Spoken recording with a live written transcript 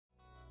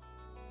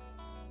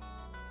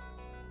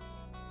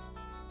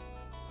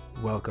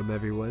Welcome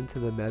everyone to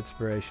the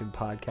Medspiration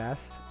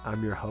Podcast.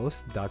 I'm your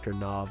host, Dr.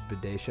 Nav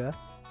Badesha,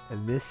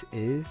 and this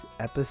is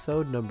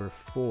episode number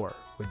 4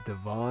 with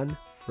Devon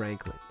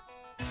Franklin.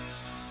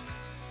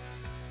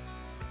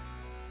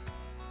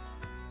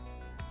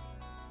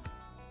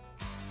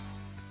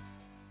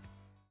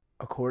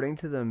 According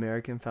to the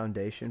American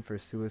Foundation for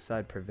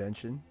Suicide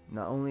Prevention,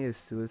 not only is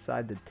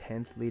suicide the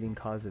 10th leading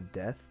cause of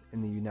death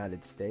in the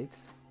United States,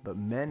 but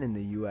men in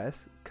the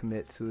U.S.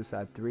 commit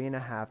suicide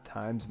 3.5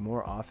 times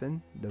more often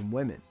than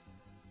women.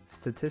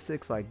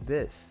 Statistics like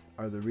this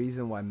are the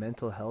reason why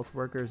mental health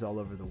workers all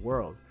over the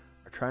world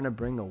are trying to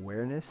bring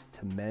awareness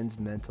to men's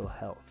mental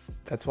health.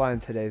 That's why in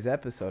today's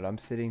episode, I'm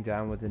sitting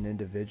down with an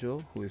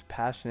individual who is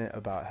passionate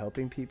about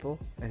helping people,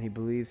 and he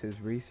believes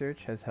his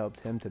research has helped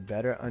him to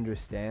better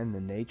understand the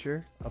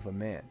nature of a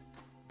man.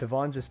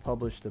 Devon just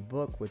published a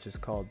book which is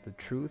called The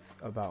Truth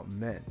About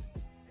Men.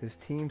 His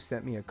team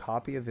sent me a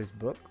copy of his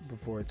book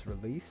before its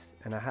release,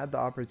 and I had the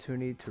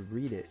opportunity to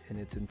read it in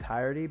its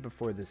entirety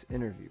before this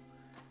interview.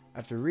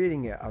 After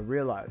reading it, I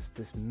realized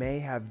this may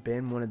have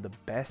been one of the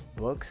best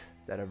books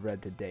that I've read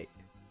to date.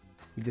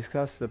 We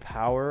discussed the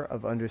power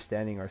of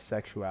understanding our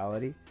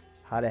sexuality,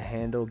 how to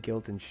handle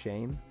guilt and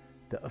shame,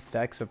 the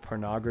effects of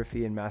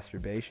pornography and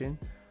masturbation,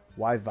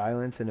 why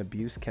violence and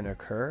abuse can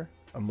occur,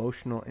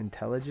 emotional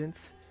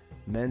intelligence,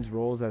 men's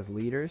roles as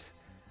leaders,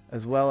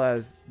 as well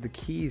as the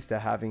keys to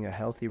having a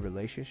healthy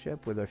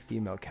relationship with our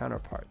female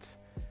counterparts.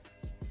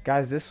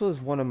 Guys, this was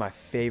one of my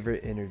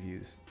favorite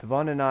interviews.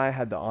 Devon and I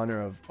had the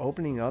honor of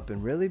opening up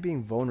and really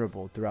being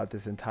vulnerable throughout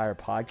this entire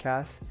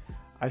podcast.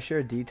 I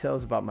share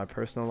details about my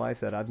personal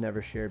life that I've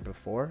never shared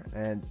before,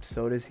 and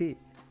so does he.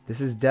 This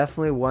is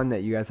definitely one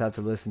that you guys have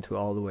to listen to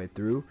all the way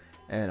through,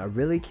 and I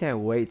really can't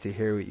wait to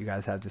hear what you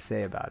guys have to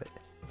say about it.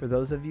 For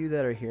those of you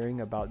that are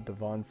hearing about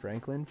Devon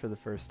Franklin for the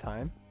first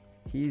time,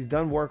 he's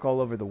done work all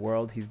over the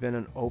world. He's been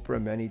on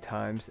Oprah many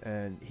times,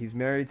 and he's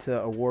married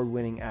to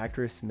award-winning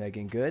actress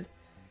Meagan Good,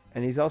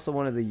 and he's also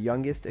one of the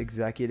youngest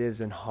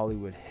executives in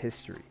Hollywood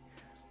history.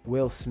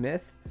 Will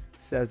Smith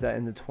says that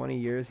in the 20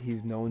 years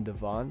he's known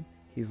Devon,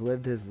 he's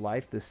lived his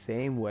life the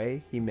same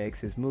way he makes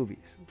his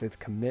movies, with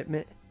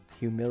commitment,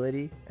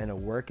 humility, and a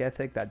work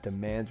ethic that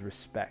demands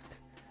respect.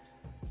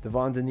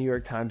 Devon's a New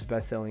York Times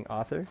bestselling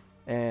author,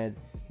 and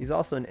he's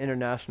also an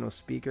international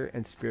speaker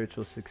and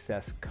spiritual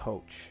success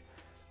coach.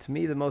 To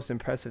me, the most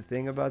impressive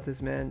thing about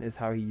this man is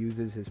how he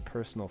uses his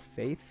personal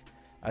faith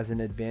as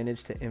an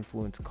advantage to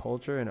influence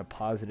culture in a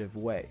positive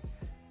way.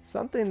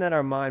 Something that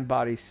our mind,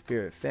 body,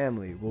 spirit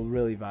family will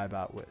really vibe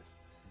out with.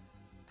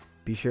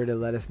 Be sure to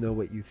let us know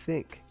what you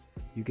think.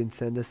 You can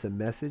send us a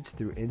message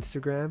through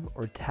Instagram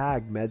or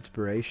tag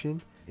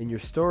Medspiration in your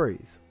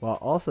stories while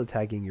also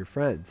tagging your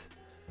friends.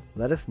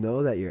 Let us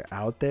know that you're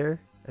out there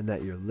and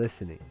that you're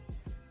listening.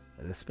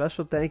 And a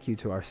special thank you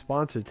to our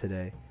sponsor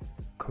today,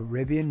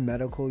 Caribbean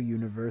Medical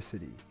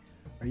University.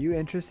 Are you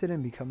interested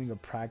in becoming a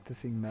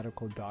practicing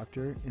medical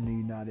doctor in the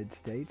United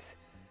States?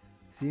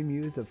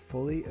 CMU is a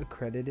fully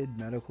accredited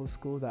medical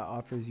school that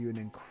offers you an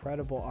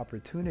incredible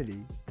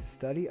opportunity to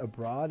study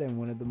abroad in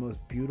one of the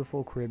most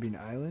beautiful Caribbean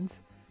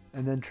islands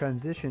and then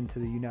transition to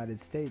the United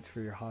States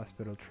for your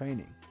hospital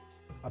training.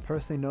 I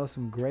personally know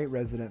some great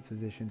resident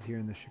physicians here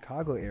in the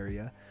Chicago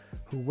area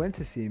who went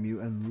to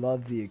CMU and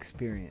loved the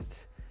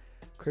experience.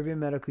 Caribbean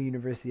Medical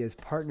University has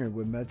partnered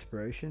with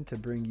Medspiration to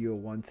bring you a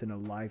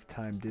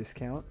once-in-a-lifetime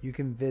discount. You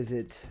can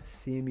visit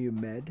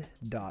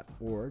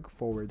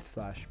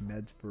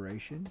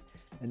cmumed.org/Medspiration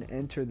and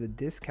enter the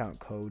discount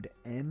code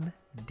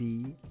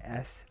MDSPR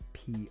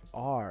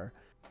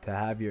to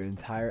have your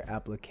entire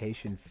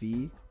application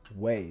fee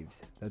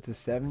waived. That's a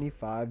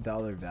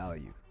 $75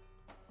 value.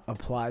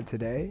 Apply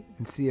today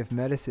and see if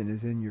medicine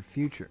is in your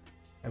future.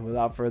 And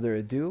without further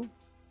ado,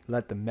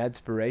 let the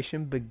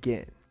Medspiration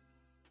begin.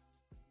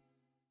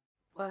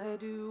 Why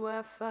do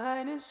I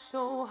find it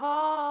so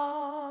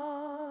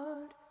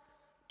hard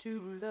to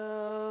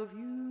love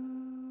you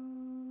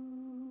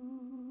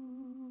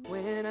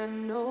when I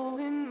know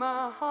in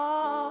my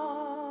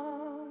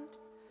heart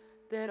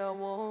that I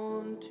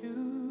want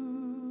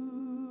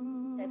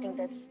to? I think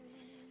there's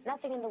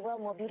nothing in the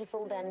world more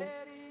beautiful than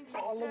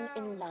falling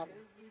in love.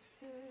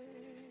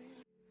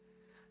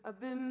 I've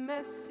been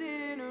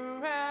messing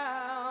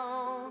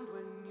around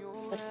when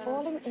you're But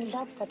falling in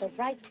love for the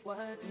right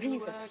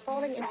reason,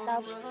 falling in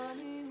love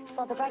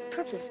for the right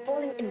purpose,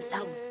 falling in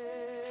love.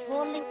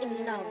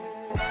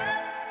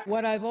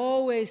 What I've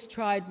always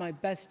tried my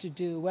best to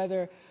do,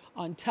 whether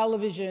on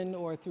television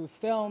or through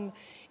film,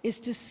 is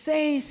to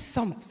say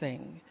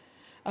something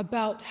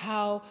about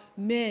how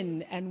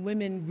men and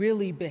women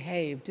really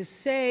behave, to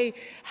say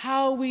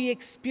how we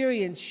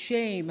experience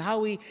shame, how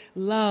we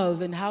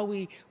love and how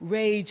we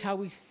rage, how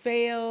we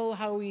fail,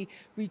 how we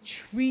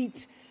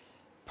retreat,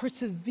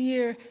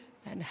 persevere,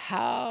 and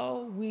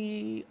how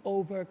we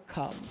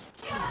overcome.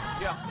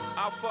 Yeah,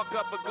 I'll fuck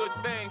up a good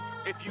thing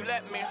if you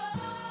let me.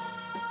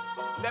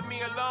 Let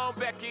me alone,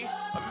 Becky.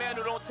 A man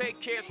who don't take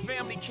care of his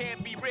family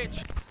can't be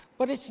rich.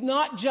 But it's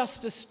not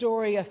just a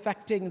story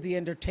affecting the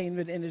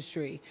entertainment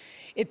industry.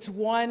 It's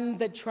one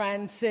that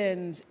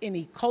transcends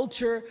any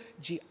culture,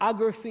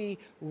 geography,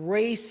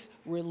 race,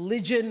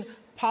 religion,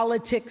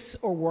 politics,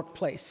 or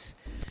workplace.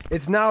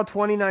 It's now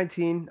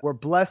 2019. We're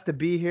blessed to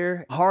be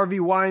here. Harvey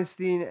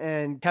Weinstein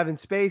and Kevin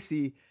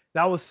Spacey,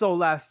 that was so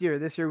last year.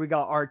 This year we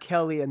got R.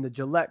 Kelly and the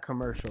Gillette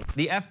commercial.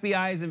 The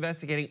FBI is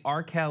investigating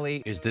R.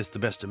 Kelly. Is this the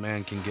best a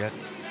man can get?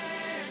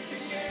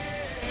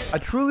 I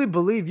truly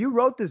believe you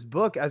wrote this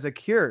book as a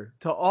cure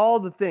to all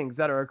the things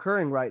that are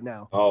occurring right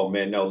now. Oh,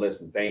 man, no,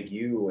 listen, thank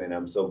you. And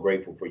I'm so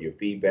grateful for your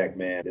feedback,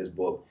 man. This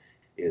book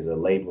is a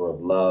labor of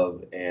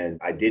love. And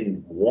I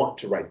didn't want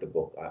to write the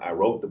book. I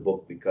wrote the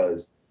book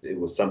because it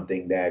was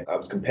something that I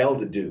was compelled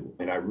to do.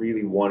 And I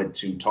really wanted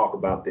to talk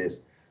about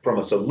this from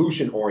a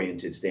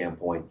solution-oriented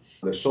standpoint.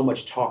 There's so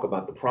much talk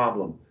about the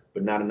problem,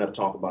 but not enough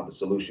talk about the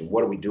solution.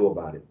 What do we do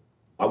about it?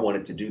 I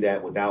wanted to do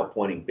that without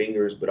pointing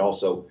fingers, but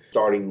also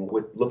starting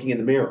with looking in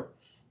the mirror.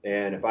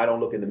 And if I don't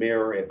look in the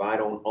mirror, if I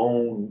don't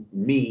own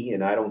me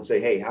and I don't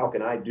say, hey, how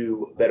can I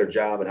do a better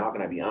job and how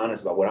can I be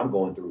honest about what I'm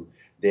going through,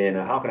 then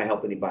how can I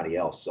help anybody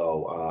else?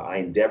 So I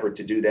endeavored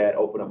to do that,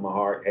 open up my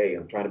heart. Hey,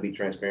 I'm trying to be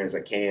transparent as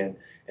I can,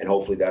 and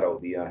hopefully that'll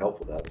be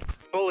helpful to others.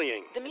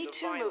 Bullying. The Me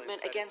Too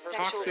movement against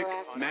sexual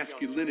harassment.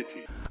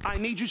 Masculinity. I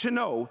need you to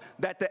know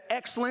that the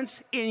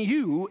excellence in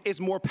you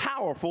is more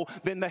powerful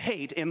than the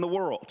hate in the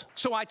world.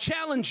 So I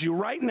challenge you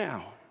right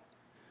now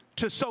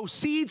to sow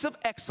seeds of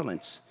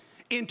excellence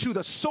into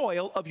the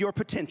soil of your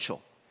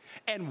potential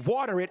and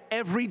water it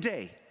every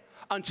day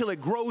until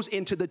it grows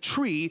into the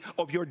tree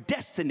of your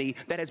destiny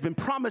that has been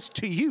promised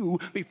to you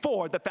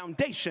before the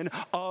foundation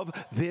of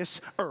this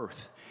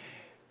earth.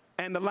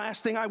 And the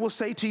last thing I will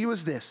say to you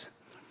is this,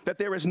 that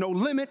there is no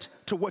limit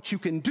to what you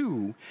can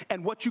do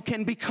and what you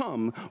can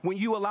become when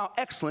you allow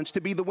excellence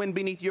to be the wind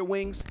beneath your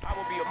wings. I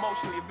will be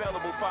emotionally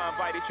available if I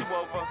invited you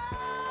over.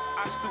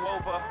 I stew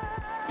over.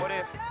 What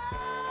if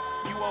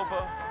you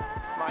over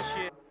my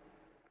shit?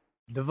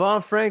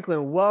 Devon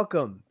Franklin,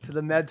 welcome to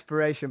the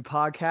Medspiration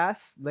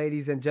Podcast.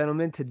 Ladies and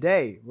gentlemen,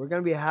 today we're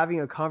going to be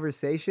having a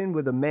conversation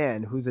with a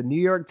man who's a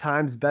New York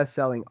Times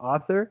bestselling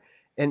author,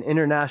 an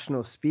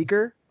international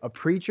speaker, a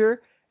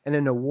preacher, and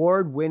an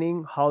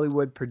award-winning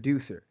Hollywood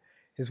producer.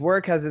 His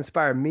work has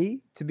inspired me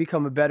to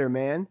become a better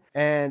man,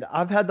 and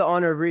I've had the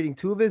honor of reading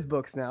 2 of his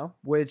books now,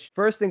 which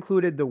first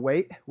included The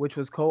Weight, which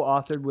was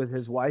co-authored with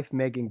his wife,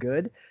 Megan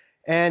Good,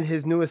 and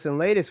his newest and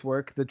latest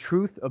work, The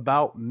Truth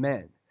About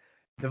Men.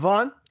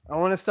 Devon, I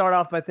want to start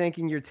off by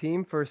thanking your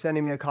team for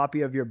sending me a copy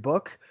of your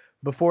book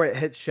before it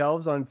hit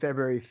shelves on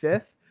February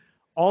 5th.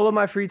 All of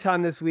my free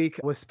time this week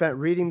was spent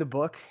reading the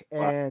book,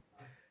 and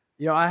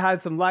I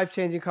had some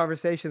life-changing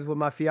conversations with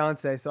my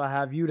fiance, so I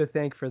have you to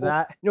thank for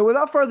that.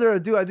 Without further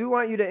ado, I do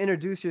want you to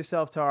introduce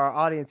yourself to our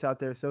audience out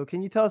there. So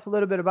can you tell us a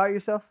little bit about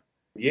yourself?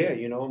 Yeah,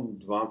 I'm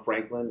Devon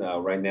Franklin.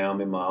 Right now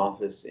I'm in my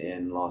office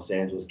in Los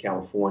Angeles,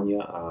 California.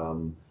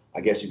 I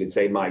guess you could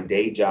say my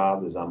day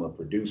job is I'm a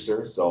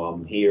producer. So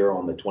I'm here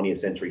on the 20th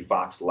Century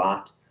Fox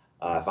lot.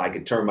 If I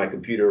could turn my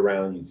computer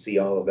around, you'd see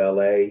all of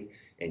LA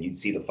and you'd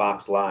see the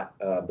Fox lot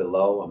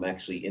below. I'm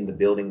actually in the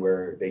building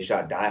where they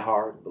shot Die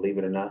Hard, believe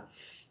it or not.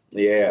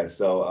 Yeah,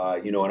 so,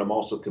 and I'm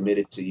also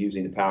committed to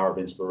using the power of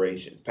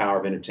inspiration, power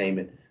of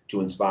entertainment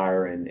to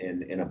inspire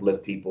and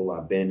uplift people.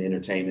 I've been in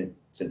entertainment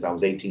since I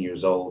was 18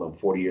 years old. I'm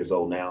 40 years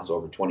old now, so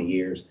over 20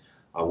 years.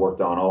 I worked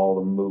on all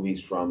the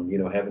movies from,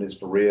 Heaven is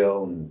for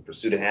Real and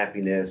Pursuit of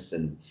Happiness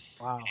and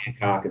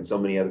Hancock and so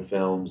many other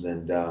films.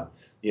 And, I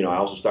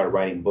also started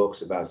writing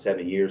books about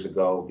 7 years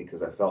ago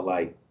because I felt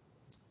like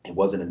it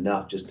wasn't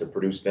enough just to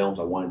produce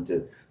films. I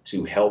wanted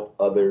to help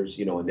others,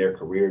 in their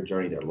career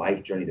journey, their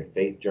life journey, their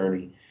faith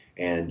journey.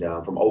 And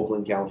from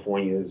Oakland,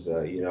 California,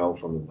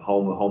 from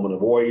home of the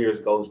Warriors,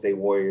 Golden State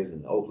Warriors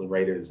and Oakland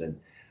Raiders. And,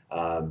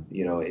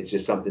 it's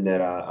just something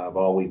that I've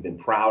always been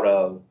proud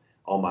of.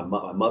 All my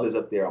mother's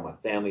up there, all my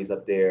family's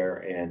up there.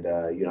 And,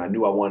 I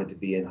knew I wanted to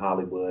be in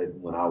Hollywood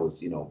when I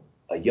was,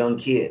 a young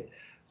kid.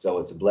 So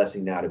it's a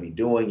blessing now to be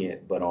doing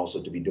it, but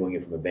also to be doing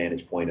it from a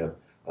vantage point of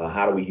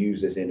how do we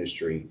use this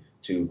industry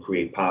to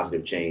create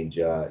positive change,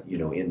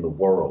 in the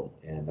world.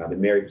 And I've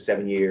been married for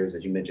 7 years.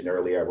 As you mentioned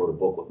earlier, I wrote a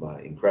book with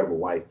my incredible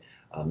wife,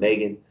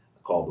 Megan,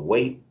 called The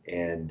Weight.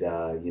 And,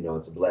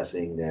 it's a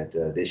blessing that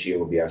this year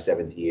will be our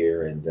 7th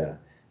year. And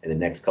in the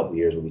next couple of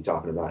years, we'll be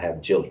talking about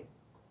having children.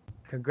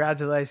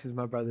 Congratulations,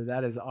 my brother.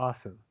 That is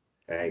awesome.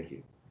 Thank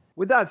you.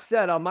 With that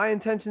said, my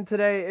intention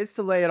today is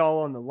to lay it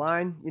all on the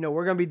line.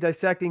 We're going to be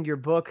dissecting your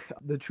book,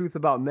 The Truth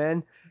About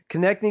Men,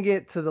 connecting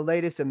it to the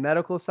latest in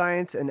medical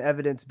science and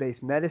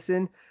evidence-based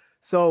medicine.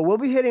 So we'll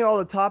be hitting all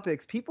the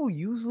topics people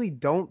usually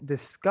don't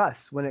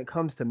discuss when it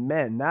comes to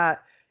men.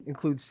 That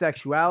includes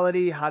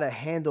sexuality, how to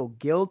handle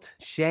guilt,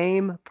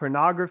 shame,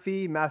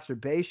 pornography,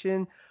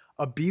 masturbation,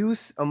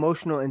 abuse,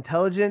 emotional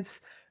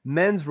intelligence,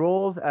 men's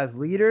roles as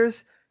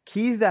leaders,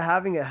 keys to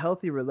having a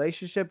healthy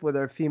relationship with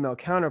our female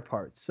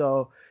counterparts.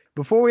 So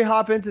before we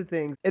hop into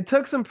things, it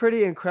took some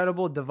pretty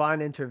incredible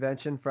divine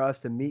intervention for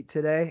us to meet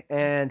today.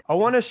 And I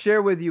want to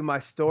share with you my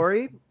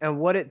story and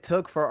what it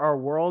took for our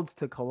worlds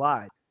to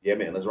collide. Yeah,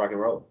 man. Let's rock and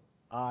roll.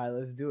 All right,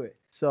 let's do it.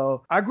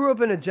 So I grew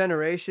up in a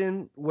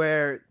generation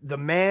where the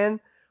man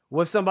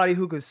was somebody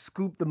who could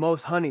scoop the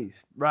most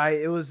honeys, right?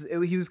 He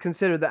was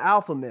considered the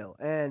alpha male.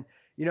 And,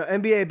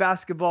 NBA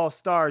basketball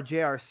star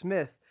J.R.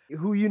 Smith,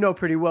 who you know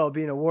pretty well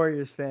being a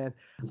Warriors fan,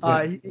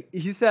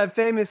 he said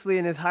famously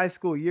in his high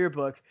school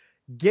yearbook,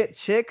 "Get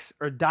chicks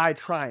or die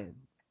trying."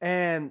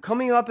 And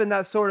coming up in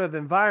that sort of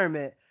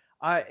environment,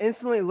 I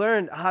instantly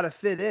learned how to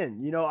fit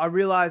in. I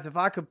realized if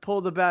I could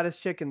pull the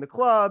baddest chick in the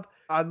club,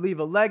 I'd leave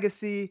a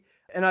legacy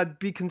and I'd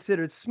be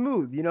considered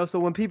smooth. So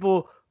when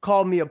people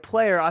called me a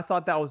player, I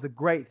thought that was a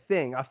great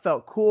thing. I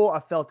felt cool. I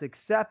felt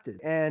accepted.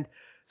 And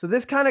so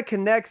this kind of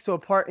connects to a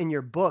part in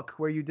your book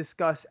where you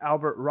discuss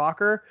Albert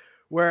Rocker,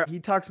 where he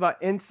talks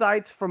about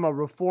insights from a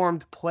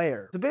reformed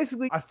player. So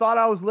basically, I thought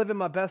I was living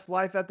my best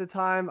life at the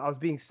time. I was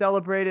being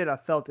celebrated. I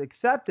felt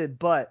accepted.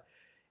 But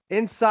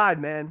inside,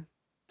 man,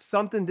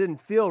 something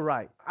didn't feel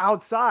right.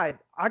 Outside,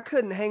 I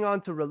couldn't hang on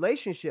to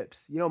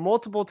relationships.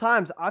 Multiple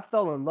times I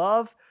fell in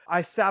love.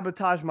 I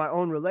sabotaged my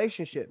own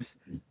relationships.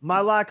 My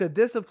lack of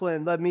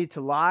discipline led me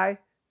to lie,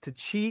 to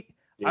cheat.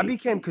 I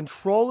became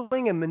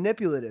controlling and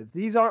manipulative.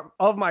 These aren't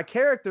of my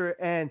character,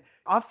 and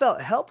I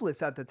felt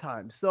helpless at the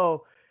time.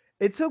 So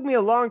it took me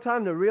a long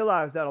time to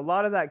realize that a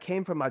lot of that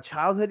came from my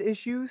childhood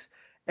issues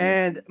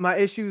and my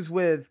issues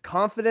with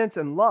confidence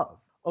and love.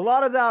 A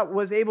lot of that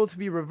was able to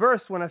be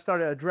reversed when I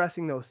started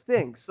addressing those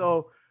things.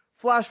 So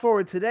flash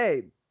forward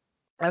today,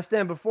 I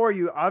stand before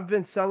you. I've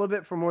been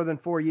celibate for more than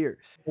 4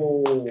 years.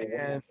 Oh,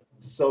 and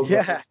so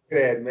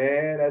good,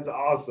 man. That's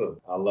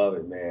awesome. I love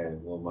it,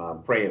 man. Well,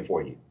 I'm praying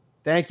for you.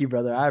 Thank you,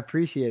 brother. I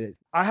appreciate it.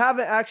 I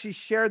haven't actually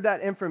shared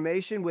that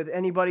information with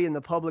anybody in the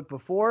public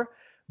before,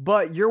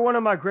 but you're one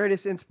of my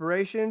greatest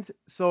inspirations.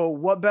 So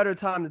what better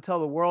time to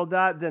tell the world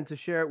that than to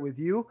share it with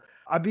you?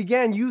 I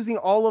began using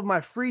all of my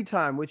free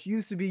time, which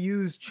used to be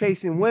used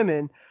chasing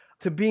women,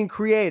 to being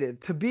creative,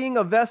 to being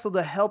a vessel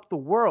to help the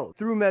world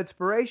through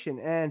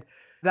Medspiration. And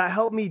that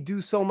helped me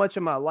do so much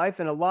in my life.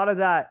 And a lot of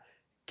that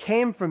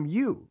came from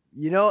you,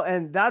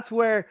 and that's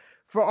where,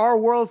 for our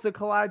worlds to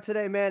collide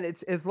today, man,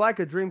 it's like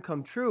a dream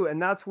come true. And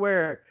that's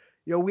where,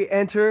 we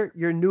enter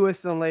your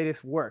newest and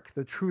latest work,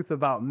 The Truth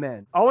About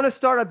Men. I want to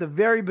start at the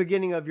very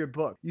beginning of your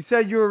book. You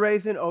said you were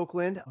raised in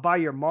Oakland by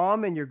your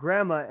mom and your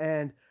grandma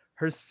and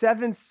her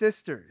 7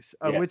 sisters,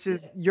 which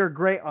is your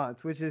great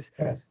aunts, which is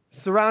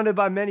surrounded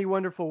by many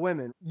wonderful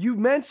women. You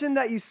mentioned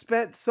that you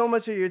spent so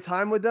much of your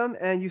time with them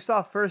and you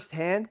saw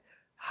firsthand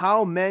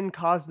how men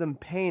cause them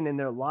pain in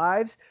their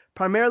lives,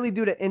 primarily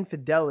due to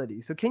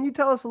infidelity. So can you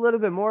tell us a little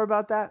bit more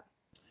about that?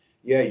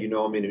 Yeah,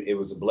 it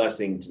was a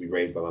blessing to be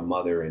raised by my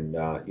mother and,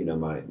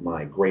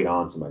 my great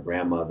aunts and my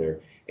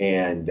grandmother.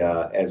 And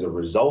as a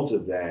result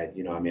of that,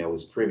 I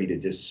was privy to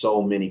just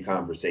so many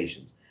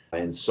conversations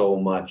and so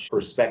much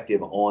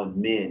perspective on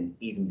men,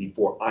 even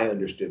before I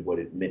understood what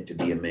it meant to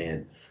be a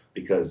man.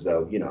 Because,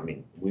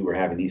 we were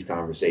having these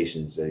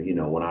conversations,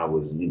 when I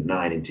was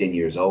 9 and 10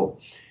 years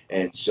old.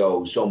 And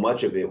so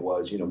much of it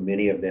was,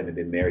 many of them had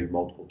been married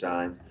multiple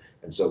times.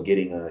 And so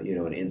getting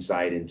an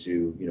insight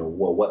into,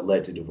 what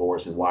led to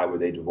divorce and why were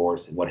they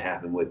divorced and what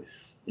happened with,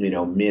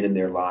 men in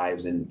their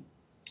lives. And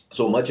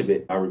so much of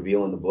it I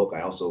reveal in the book.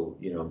 I also,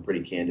 I'm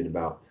pretty candid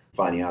about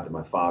finding out that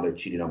my father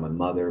cheated on my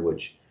mother,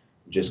 which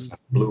just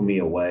blew me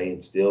away.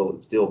 It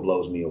still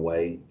blows me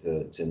away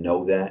to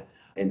know that.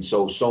 And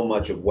so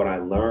much of what I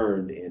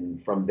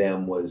learned from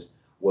them was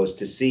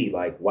to see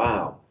like,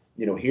 wow,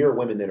 here are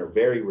women that are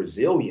very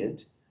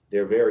resilient.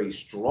 They're very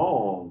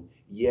strong,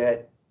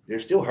 yet they're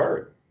still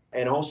hurt.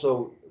 And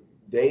also,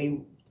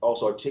 they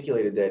also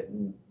articulated that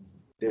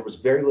there was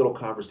very little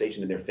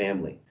conversation in their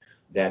family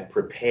that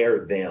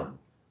prepared them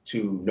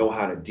to know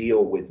how to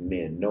deal with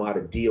men, know how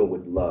to deal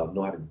with love,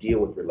 know how to deal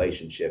with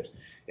relationships.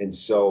 And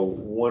so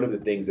one of the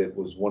things that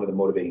was one of the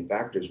motivating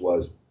factors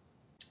was,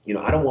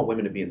 I don't want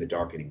women to be in the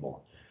dark anymore.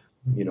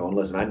 And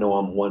listen, I know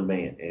I'm one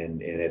man,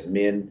 and as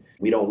men,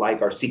 we don't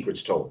like our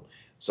secrets told.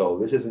 So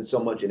this isn't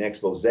so much an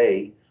expose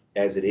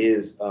as it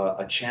is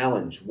a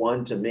challenge,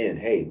 one, to men.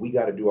 Hey, we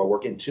got to do our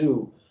work. And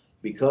two,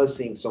 because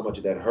seeing so much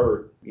of that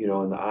hurt, in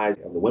the eyes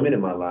of the women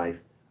in my life,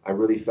 I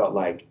really felt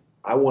like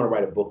I want to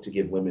write a book to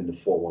give women the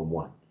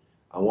 411.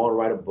 I want to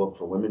write a book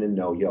for women to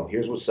know,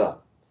 here's what's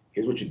up.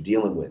 Here's what you're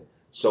dealing with.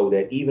 So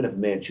that even if a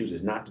man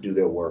chooses not to do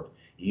their work,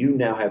 you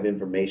now have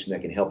information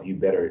that can help you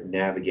better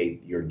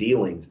navigate your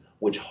dealings,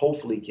 which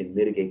hopefully can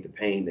mitigate the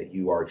pain that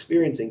you are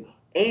experiencing.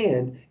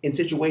 And in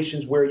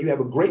situations where you have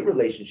a great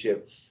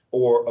relationship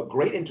or a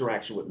great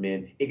interaction with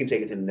men, it can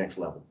take it to the next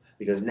level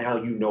because now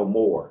you know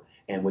more.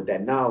 And with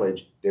that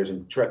knowledge, there's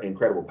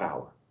incredible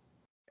power.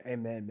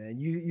 Amen, man.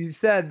 You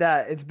said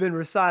that it's been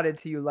recited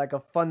to you like a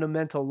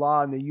fundamental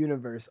law in the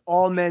universe.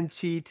 All men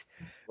cheat.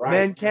 Right.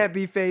 Men can't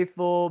be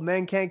faithful.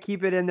 Men can't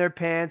keep it in their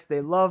pants. They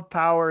love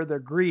power. They're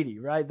greedy,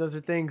 right? Those are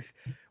things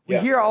we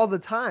hear all the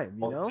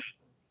time,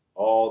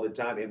 All the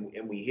time.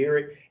 And we hear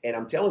it. And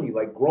I'm telling you,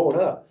 like growing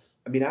up,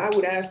 I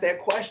would ask that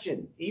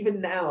question. Even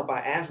now, if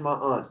I ask my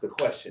aunts the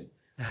question,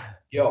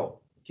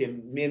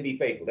 can men be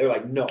faithful? They're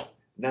like, no.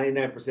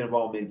 99% of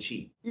all men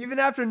cheat. Even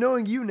after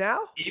knowing you now?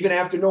 Even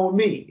after knowing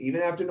me.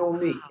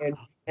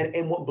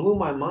 And what blew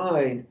my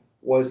mind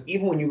was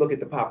even when you look at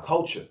the pop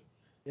culture,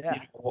 Yeah.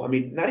 I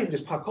mean, not even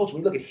just pop culture,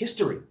 when you look at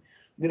history,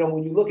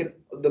 when you look at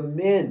the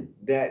men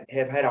that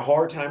have had a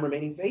hard time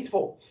remaining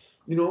faithful,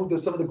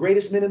 some of the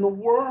greatest men in the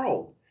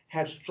world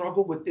have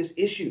struggled with this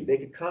issue. They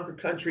could conquer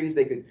countries,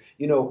 they could,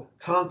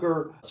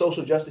 conquer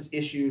social justice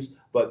issues,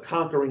 but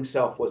conquering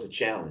self was a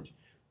challenge.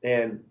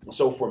 And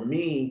so for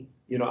me,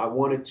 I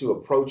wanted to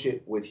approach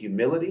it with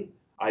humility.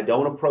 I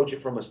don't approach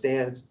it from a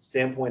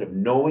standpoint of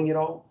knowing it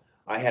all.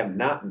 I have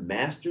not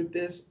mastered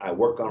this. I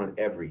work on it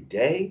every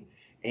day,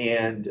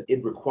 and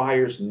it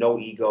requires no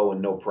ego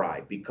and no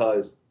pride,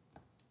 because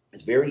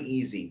it's very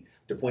easy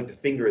to point the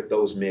finger at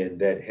those men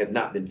that have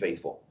not been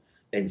faithful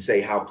and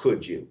say, how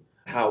could you?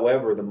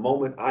 However, the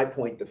moment I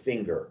point the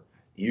finger,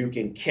 you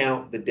can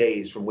count the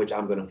days from which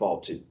I'm going to fall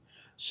to.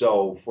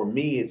 So for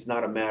me, it's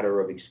not a matter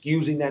of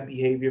excusing that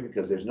behavior,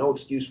 because there's no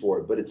excuse for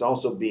it, but it's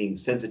also being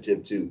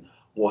sensitive to,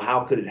 well,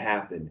 how could it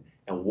happen?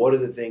 And what are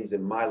the things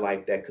in my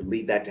life that could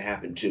lead that to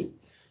happen too?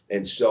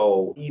 And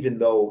so even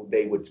though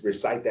they would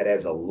recite that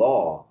as a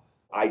law,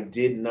 I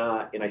did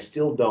not, and I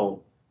still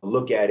don't,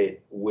 look at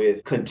it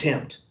with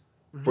contempt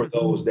for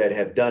those that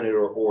have done it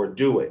or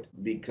do it,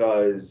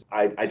 because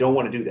I don't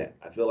want to do that.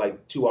 I feel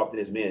like too often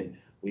as men,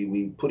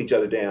 we put each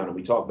other down and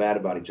we talk bad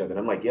about each other. And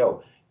I'm like,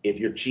 yo, if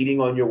you're cheating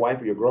on your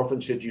wife or your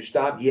girlfriend, should you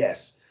stop?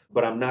 Yes.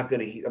 But I'm not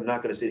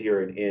gonna sit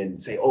here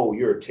and say, oh,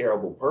 you're a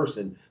terrible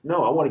person.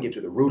 No, I want to get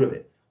to the root of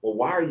it. Well,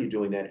 why are you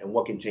doing that, and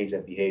what can change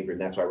that behavior? And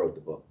that's why I wrote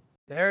the book.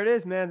 There it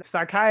is, man.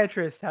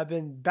 Psychiatrists have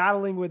been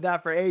battling with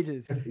that for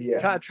ages,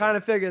 trying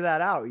to figure that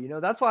out.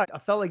 That's why I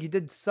felt like you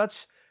did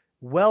such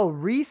well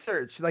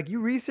research. Like, you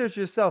researched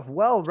yourself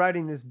well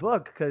writing this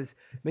book, because,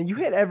 man, you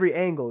hit every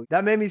angle.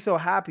 That made me so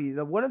happy.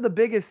 One of the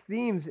biggest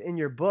themes in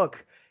your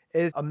book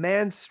is a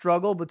man's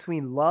struggle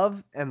between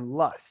love and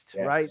lust,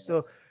 right?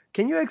 So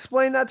can you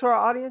explain that to our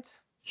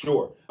audience?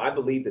 Sure. I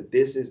believe that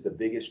this is the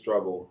biggest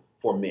struggle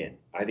for men.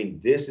 I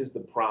think this is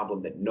the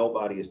problem that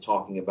nobody is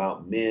talking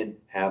about. Men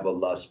have a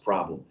lust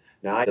problem.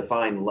 Now, I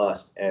define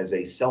lust as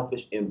a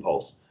selfish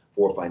impulse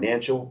for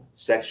financial,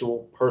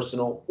 sexual,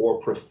 personal, or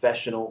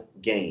professional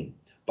gain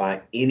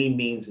by any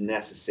means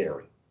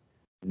necessary,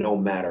 no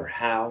matter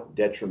how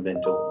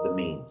detrimental the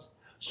means.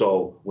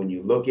 So when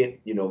you look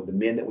at, the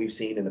men that we've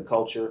seen in the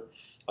culture,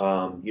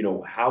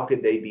 how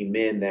could they be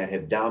men that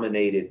have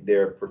dominated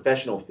their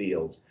professional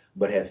fields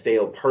but have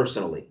failed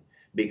personally?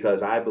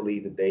 Because I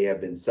believe that they have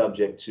been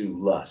subject to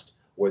lust,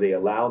 where they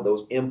allow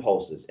those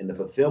impulses and the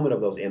fulfillment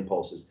of those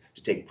impulses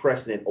to take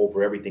precedent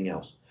over everything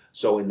else.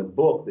 So in the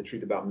book, The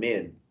Truth About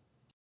Men,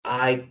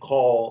 I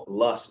call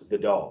lust the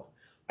dog.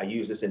 I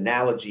use this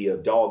analogy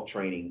of dog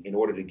training in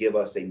order to give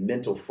us a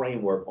mental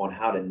framework on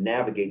how to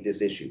navigate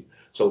this issue.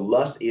 So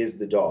lust is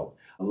the dog.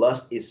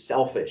 Lust is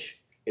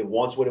selfish. It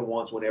wants what it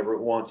wants whenever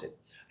it wants it.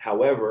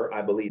 However,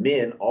 I believe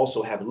men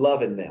also have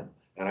love in them,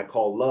 and I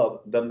call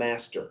love the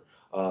master.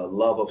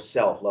 Love of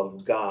self, love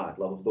of God,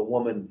 love of the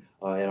woman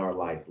in our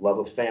life, love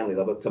of family,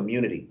 love of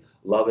community.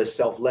 Love is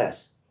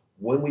selfless.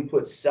 When we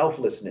put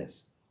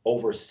selflessness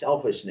over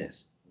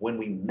selfishness, when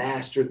we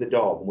master the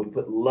dog, when we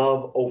put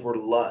love over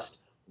lust,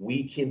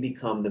 we can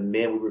become the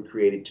men we were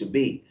created to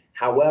be.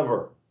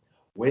 However,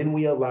 when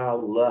we allow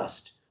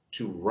lust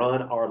to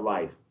run our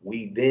life,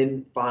 we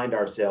then find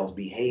ourselves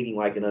behaving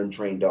like an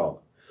untrained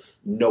dog.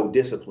 No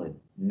discipline,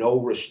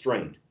 no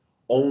restraint,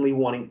 only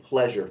wanting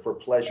pleasure for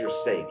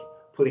pleasure's sake,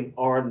 putting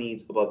our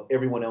needs above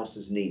everyone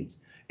else's needs.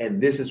 And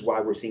this is why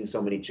we're seeing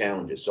so many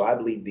challenges. So I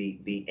believe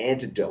the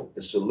antidote,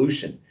 the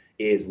solution,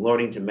 is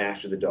learning to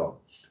master the dog,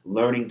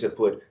 learning to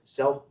put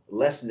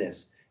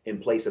selflessness in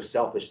place of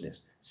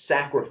selfishness,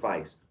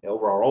 sacrifice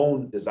over our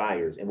own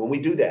desires. And when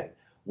we do that,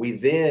 we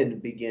then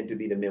begin to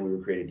be the men we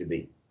were created to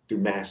be through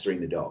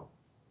mastering the dog.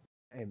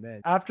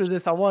 Amen. After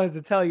this, I wanted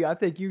to tell you, I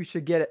think you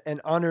should get an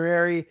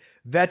honorary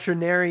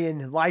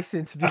veterinarian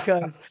license,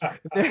 because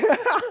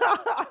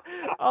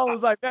I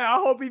was like, man, I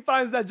hope he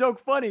finds that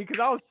joke funny, because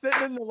I was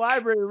sitting in the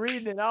library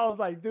reading it, and I was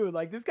like, dude,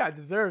 like, this guy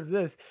deserves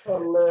this.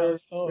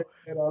 Hilarious. I love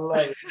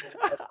it.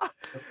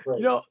 That's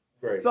great.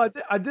 Great. So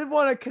I did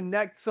want to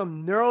connect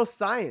some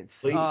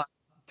neuroscience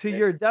to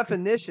your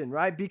definition,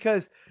 right?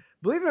 Because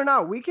believe it or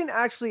not, we can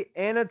actually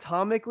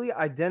anatomically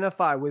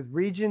identify with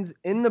regions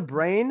in the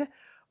brain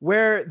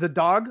where the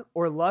dog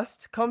or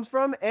lust comes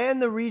from,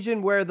 and the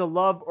region where the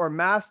love or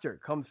master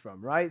comes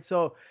from, right?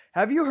 So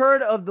have you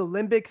heard of the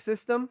limbic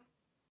system?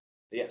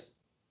 Yes.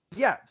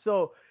 Yeah.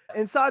 So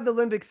inside the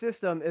limbic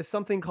system is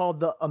something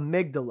called the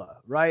amygdala,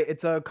 right?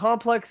 It's a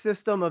complex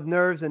system of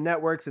nerves and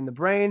networks in the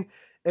brain.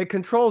 It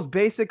controls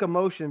basic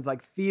emotions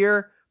like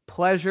fear,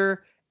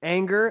 pleasure,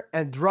 anger,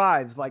 and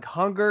drives like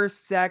hunger,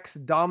 sex,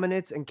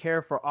 dominance, and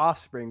care for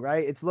offspring,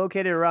 right? It's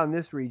located around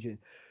this region.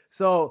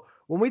 So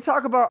when we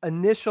talk about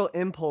initial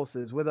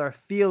impulses with our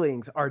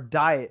feelings, our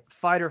diet,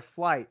 fight or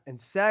flight, and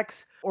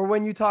sex, or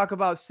when you talk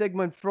about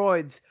Sigmund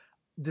Freud's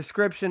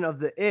description of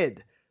the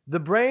id, the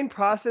brain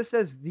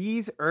processes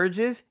these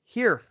urges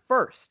here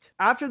first.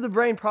 After the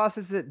brain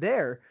processes it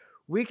there,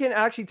 we can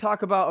actually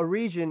talk about a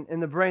region in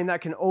the brain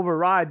that can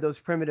override those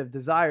primitive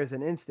desires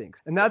and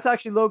instincts. And that's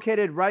actually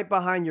located right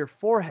behind your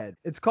forehead.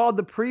 It's called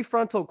the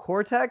prefrontal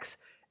cortex,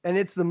 and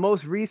it's the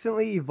most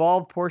recently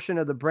evolved portion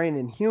of the brain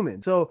in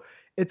humans. So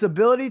its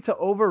ability to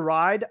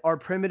override our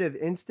primitive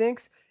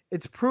instincts,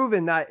 it's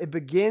proven that it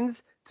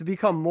begins to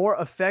become more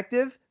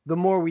effective the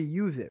more we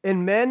use it.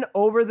 In men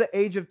over the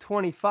age of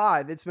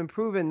 25, it's been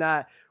proven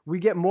that we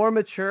get more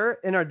mature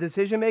in our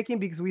decision making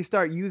because we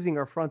start using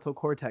our frontal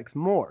cortex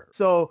more.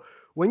 So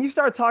when you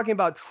start talking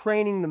about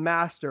training the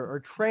master or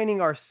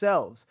training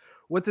ourselves,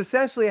 what's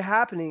essentially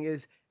happening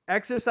is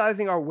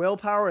exercising our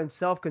willpower and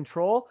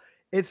self-control.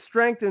 It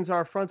strengthens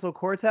our frontal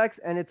cortex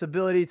and its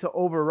ability to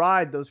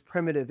override those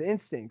primitive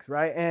instincts,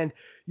 right? And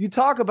you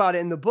talk about it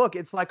in the book.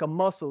 It's like a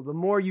muscle. The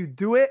more you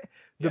do it,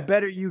 the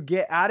better you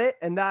get at it.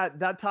 And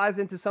that ties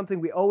into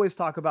something we always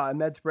talk about in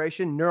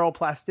Medspiration,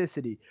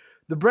 neuroplasticity.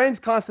 The brain's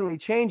constantly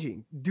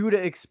changing due to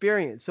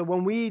experience. So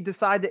when we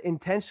decide to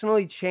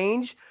intentionally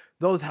change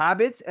those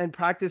habits and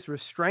practice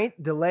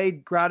restraint,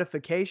 delayed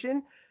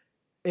gratification,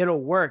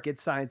 it'll work.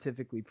 It's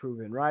scientifically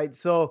proven, right?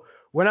 So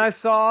when I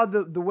saw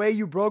the way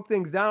you broke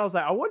things down, I was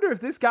like, I wonder if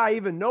this guy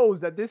even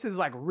knows that this is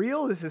like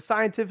real. This is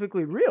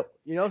scientifically real,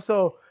 you know?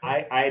 So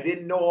I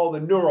didn't know all the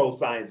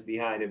neuroscience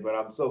behind it, but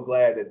I'm so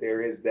glad that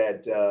there is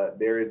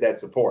that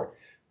support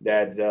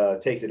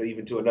that takes it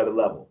even to another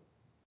level.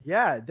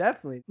 Yeah,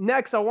 definitely.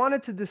 Next, I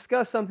wanted to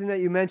discuss something that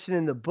you mentioned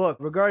in the book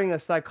regarding a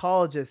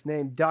psychologist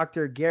named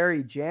Dr.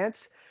 Gary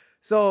Jantz.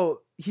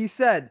 So he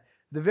said,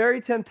 the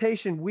very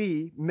temptation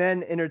we,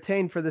 men,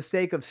 entertain for the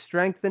sake of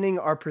strengthening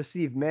our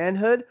perceived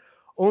manhood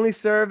only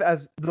serve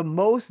as the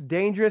most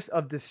dangerous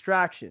of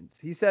distractions.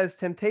 He says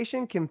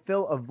temptation can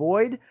fill a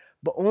void,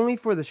 but only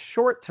for the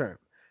short term.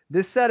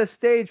 This set a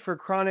stage for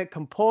chronic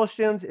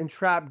compulsions,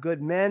 entrap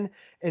good men,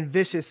 and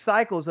vicious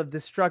cycles of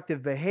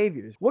destructive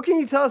behaviors. What can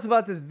you tell us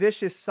about this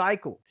vicious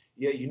cycle?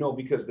 Yeah,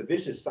 because the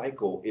vicious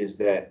cycle is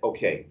that,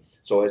 okay,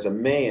 so as a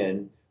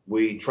man,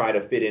 we try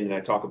to fit in, and I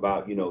talk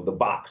about, the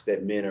box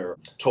that men are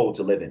told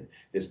to live in,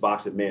 this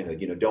box of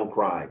manhood, don't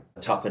cry,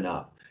 toughen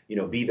up,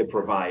 be the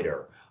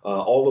provider,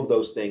 all of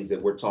those things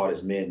that we're taught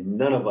as men.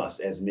 None of us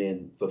as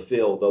men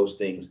fulfill those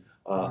things,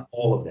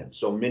 all of them.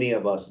 So many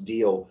of us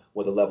deal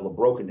with a level of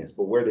brokenness,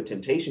 but where the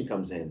temptation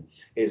comes in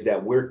is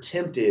that we're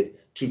tempted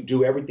to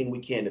do everything we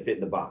can to fit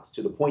in the box.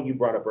 To the point you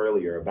brought up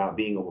earlier about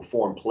being a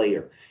reformed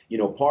player,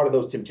 part of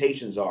those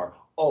temptations are,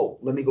 oh,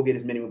 let me go get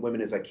as many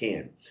women as I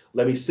can.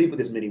 Let me sleep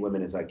with as many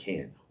women as I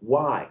can.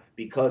 Why?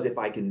 Because if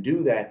I can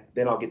do that,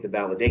 then I'll get the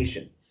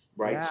validation,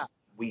 right? Yeah. So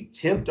we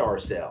tempt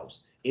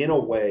ourselves in a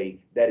way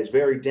that is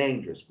very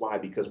dangerous. Why?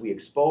 Because we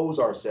expose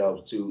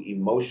ourselves to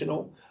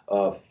emotional,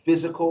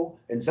 physical,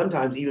 and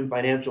sometimes even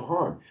financial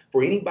harm.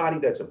 For anybody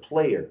that's a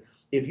player,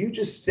 if you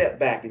just step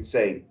back and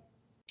say,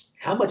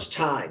 how much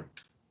time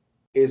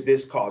is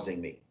this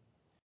causing me?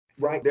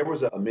 Right? There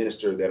was a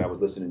minister that I was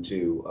listening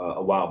to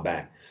a while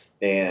back,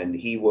 and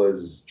he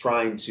was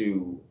trying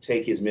to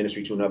take his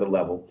ministry to another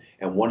level.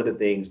 And one of the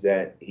things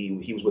that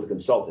he was with a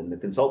consultant. The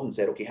consultant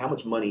said, okay, how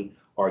much money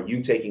are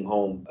you taking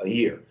home a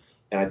year?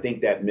 And I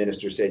think that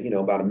minister said,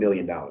 about $1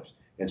 million.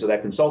 And so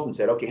that consultant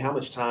said, okay, how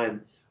much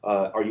time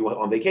are you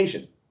on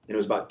vacation? And it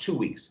was about 2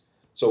 weeks.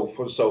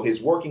 So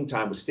his working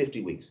time was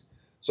 50 weeks.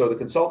 So the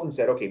consultant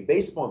said, okay,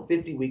 based upon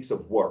 50 weeks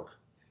of work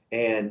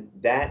and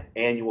that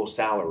annual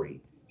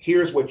salary,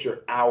 here's what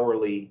your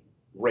hourly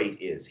rate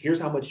is. Here's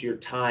how much your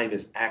time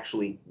is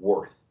actually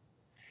worth.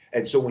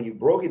 And so when you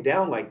broke it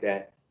down like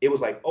that, it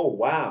was like, oh,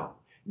 wow.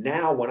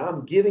 Now when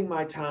I'm giving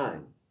my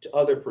time to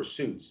other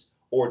pursuits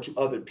or to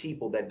other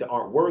people that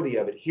aren't worthy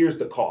of it, here's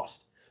the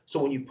cost.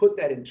 So when you put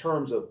that in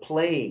terms of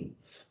playing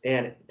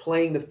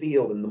the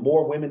field, and the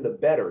more women, the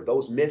better,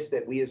 those myths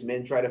that we as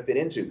men try to fit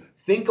into,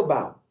 think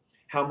about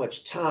how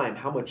much time,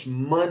 how much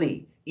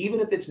money, even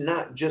if it's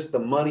not just the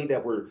money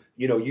that we're,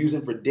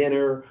 using for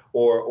dinner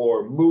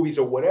or movies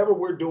or whatever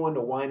we're doing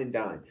to wine and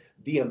dine,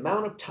 the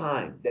amount of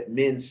time that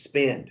men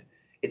spend,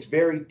 it's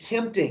very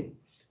tempting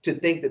to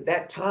think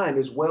that time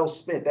is well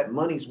spent, that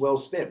money's well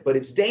spent, but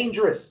it's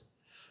dangerous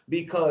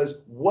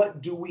because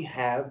what do we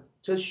have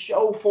to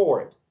show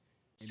for it?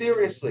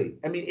 Seriously.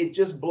 I mean, it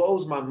just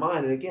blows my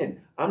mind. And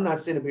again, I'm not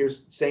sitting here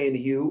saying to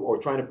you or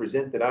trying to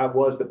present that I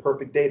was the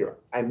perfect dater.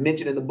 I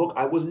mentioned in the book,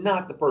 I was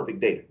not the perfect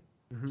dater.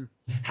 Mm-hmm.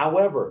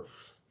 However,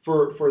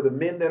 for the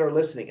men that are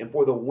listening and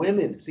for the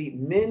women, see,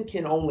 men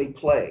can only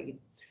play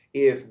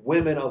if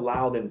women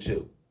allow them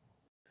to.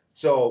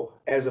 So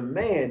as a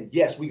man,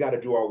 yes, we got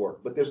to do our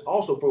work. But there's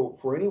also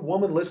for any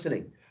woman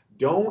listening,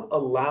 don't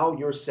allow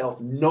yourself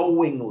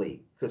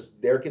knowingly, because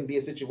there can be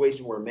a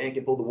situation where a man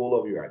can pull the wool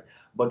over your eyes,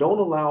 but don't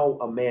allow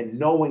a man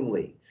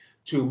knowingly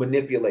to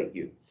manipulate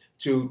you,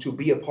 to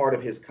be a part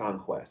of his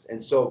conquest.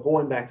 And so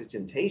going back to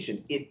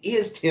temptation, it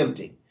is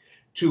tempting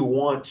to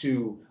want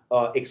to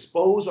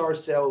expose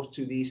ourselves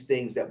to these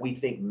things that we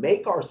think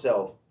make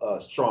ourselves a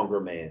stronger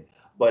man,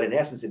 but in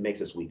essence, it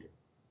makes us weaker.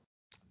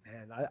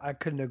 Man, I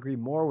couldn't agree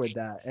more with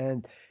that.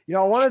 And,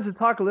 I wanted to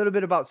talk a little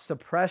bit about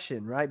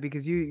suppression, right?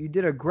 Because you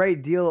did a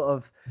great deal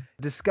of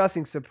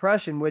discussing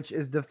suppression, which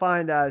is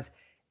defined as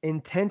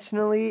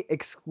intentionally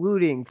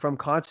excluding from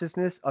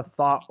consciousness a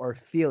thought or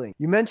feeling.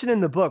 You mentioned in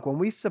the book, when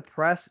we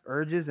suppress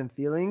urges and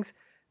feelings,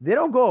 they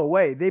don't go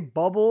away. They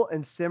bubble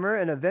and simmer,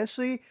 and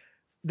eventually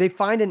they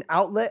find an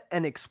outlet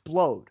and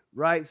explode,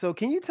 right? So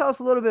can you tell us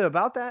a little bit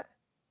about that?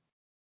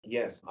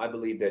 Yes, I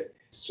believe that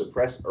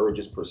suppressed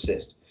urges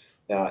persist.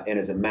 And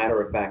as a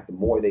matter of fact, the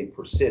more they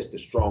persist, the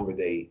stronger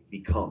they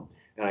become.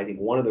 And I think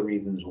one of the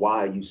reasons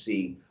why you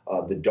see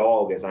the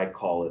dog, as I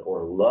call it,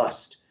 or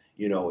lust,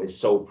 is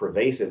so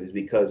pervasive is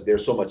because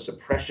there's so much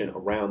suppression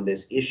around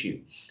this issue.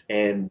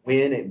 And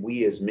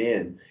we as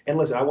men, and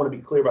listen, I want to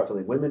be clear about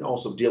something. Women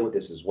also deal with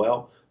this as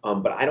well.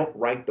 But I don't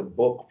write the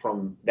book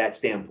from that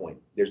standpoint.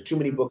 There's too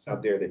many books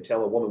out there that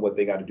tell a woman what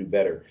they got to do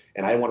better.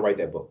 And I didn't want to write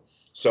that book.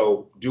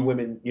 So do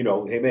women,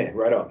 amen,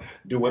 right on.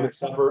 Do women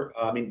suffer?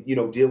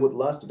 Deal with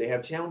lust? Do they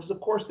have challenges?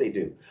 Of course they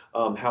do.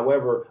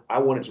 However, I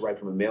wanted to write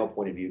from a male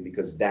point of view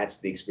because that's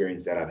the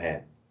experience that I've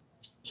had.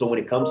 So when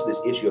it comes to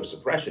this issue of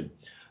suppression,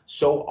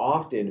 so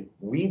often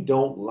we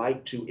don't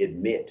like to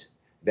admit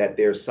that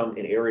there's an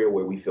area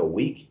where we feel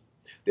weak.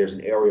 There's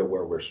an area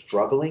where we're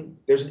struggling.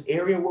 There's an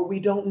area where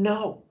we don't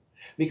know.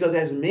 Because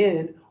as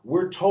men,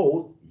 we're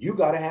told you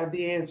got to have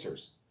the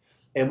answers.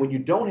 And when you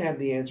don't have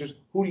the answers,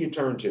 who do you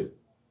turn to?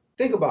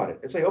 Think about it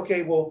and say,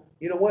 okay, well,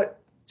 you know what?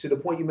 To the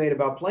point you made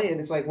about playing,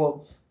 it's like,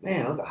 well,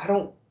 man, I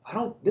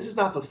don't, this is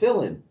not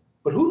fulfilling.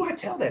 But who do I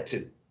tell that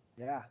to?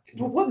 Yeah.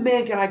 What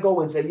man can I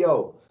go and say,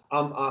 yo,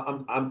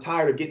 I'm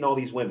tired of getting all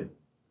these women?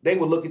 They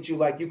will look at you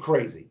like you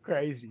crazy.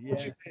 Crazy,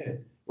 yeah.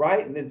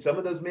 Right? And then some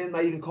of those men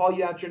might even call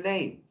you out your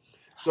name.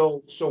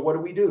 So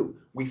what do?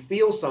 We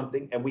feel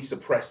something and we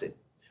suppress it.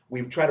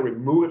 We try to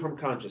remove it from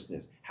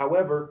consciousness.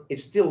 However,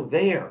 it's still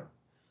there.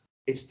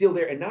 It's still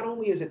there. And not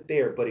only is it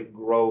there, but it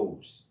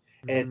grows.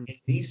 And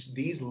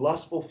these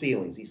lustful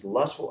feelings, these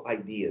lustful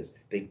ideas,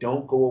 they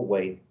don't go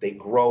away. They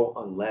grow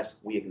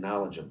unless we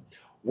acknowledge them.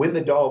 When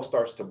the dog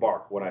starts to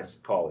bark, what I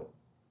call it,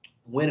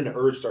 when an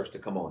urge starts to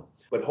come on.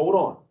 But hold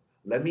on,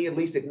 let me at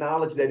least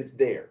acknowledge that it's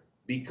there,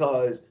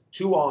 because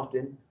too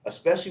often,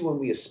 especially when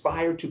we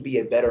aspire to be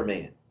a better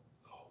man,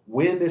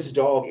 when this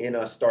dog in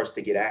us starts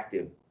to get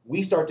active,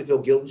 we start to feel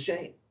guilt and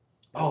shame.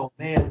 Oh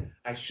man,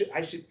 I should.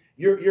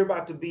 You're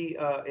about to be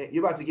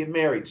you're about to get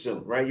married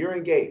soon, right? You're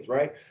engaged,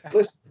 right?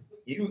 Listen,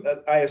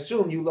 I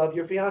assume you love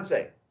your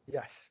fiance.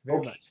 Yes,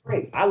 very much.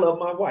 Great. I love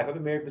my wife. I've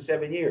been married for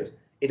 7 years.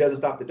 It doesn't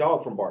stop the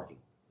dog from barking.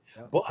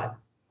 Yep. But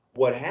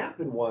what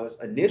happened was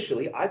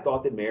initially I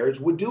thought that marriage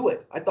would do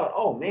it. I thought,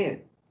 oh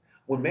man,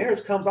 when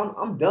marriage comes,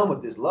 I'm done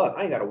with this lust.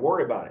 I ain't got to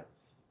worry about it.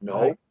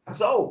 No. Right.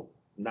 So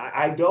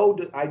I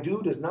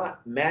do does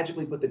not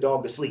magically put the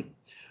dog to sleep.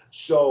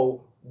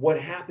 So what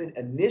happened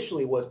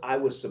initially was I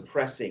was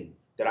suppressing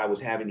that I was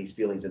having these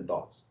feelings and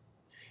thoughts.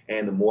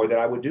 And the more that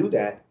I would do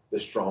that, the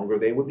stronger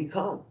they would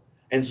become.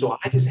 And so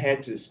I just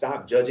had to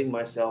stop judging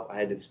myself. I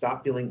had to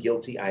stop feeling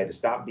guilty. I had to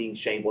stop being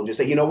shameful and just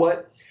say, you know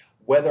what?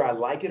 Whether I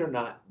like it or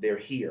not, they're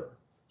here.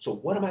 So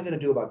what am I going to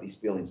do about these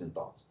feelings and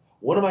thoughts?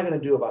 What am I going to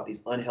do about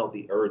these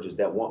unhealthy urges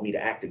that want me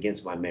to act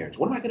against my marriage?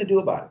 What am I going to do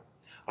about it?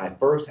 I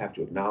first have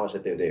to acknowledge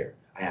that they're there.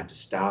 I have to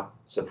stop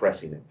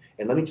suppressing them.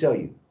 And let me tell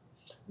you,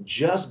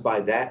 just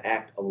by that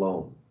act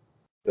alone,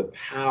 the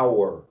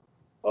power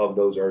of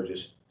those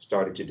urges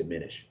started to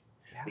diminish.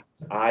 Yeah.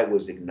 Because I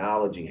was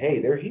acknowledging, hey,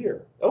 they're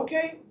here.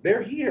 Okay,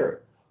 they're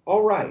here.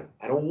 All right,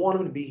 I don't want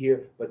them to be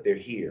here, but they're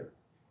here.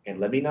 And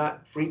let me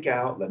not freak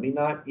out. Let me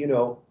not,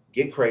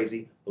 get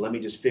crazy. But let me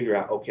just figure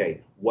out,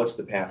 okay, what's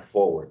the path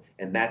forward?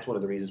 And that's one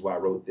of the reasons why I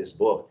wrote this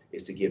book,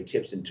 is to give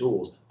tips and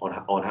tools on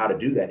how to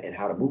do that and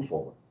how to move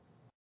forward.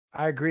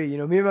 I agree.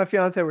 Me and my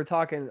fiance were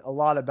talking a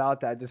lot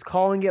about that, just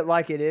calling it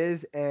like it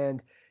is.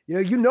 And,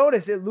 you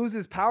notice it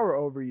loses power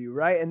over you,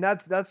 right? And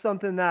that's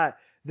something that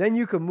then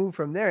you can move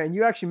from there. And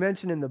you actually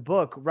mentioned in the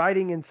book,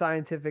 Writing in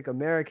Scientific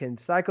American,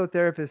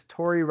 psychotherapist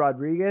Tori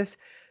Rodriguez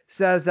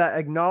says that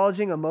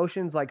acknowledging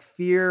emotions like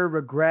fear,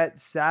 regret,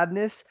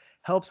 sadness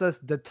helps us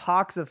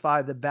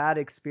detoxify the bad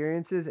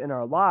experiences in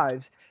our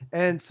lives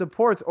and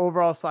supports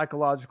overall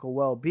psychological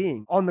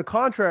well-being. On the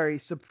contrary,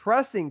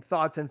 suppressing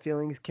thoughts and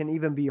feelings can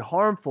even be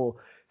harmful,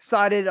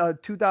 cited a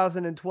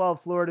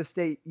 2012 Florida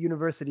State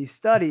University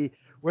study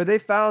where they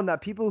found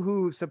that people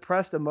who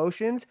suppressed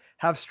emotions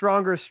have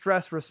stronger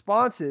stress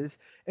responses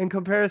in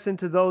comparison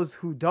to those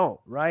who don't,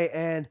 right?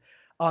 And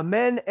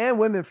men and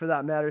women, for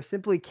that matter,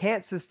 simply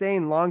can't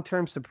sustain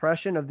long-term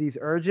suppression of these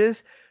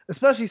urges,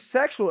 especially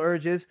sexual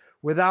urges,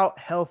 without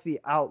healthy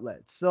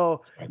outlets.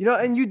 So,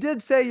 and you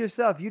did say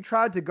yourself, you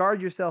tried to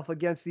guard yourself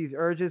against these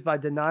urges by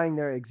denying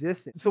their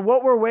existence. So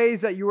what were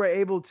ways that you were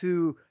able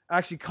to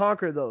actually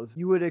conquer those?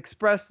 You would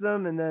express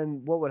them, and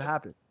then what would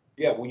happen?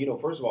 Yeah, well,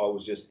 first of all,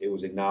 it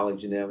was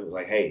acknowledging them. It was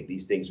like, hey,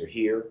 these things are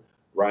here,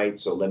 right?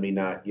 So let me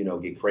not,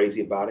 get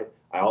crazy about it.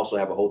 I also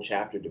have a whole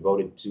chapter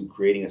devoted to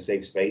creating a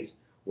safe space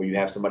where you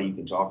have somebody you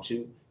can talk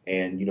to.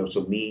 And,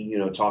 so me,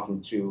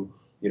 talking to,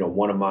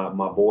 one of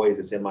my boys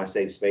that's in my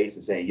safe space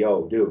and saying,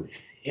 yo, dude,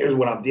 here's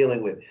what I'm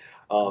dealing with.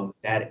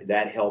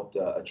 That helped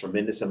a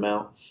tremendous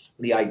amount.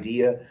 The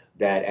idea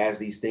that as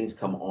these things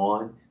come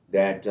on,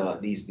 that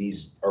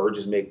these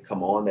urges may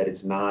come on, that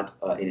it's not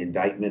an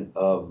indictment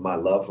of my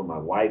love for my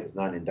wife. It's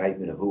not an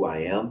indictment of who I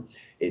am.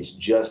 It's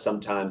just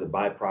sometimes a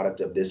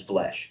byproduct of this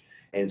flesh.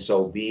 And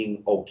so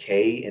being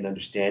okay and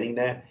understanding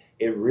that,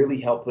 it really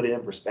helped put it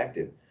in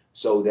perspective.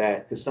 So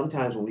that, because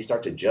sometimes when we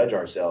start to judge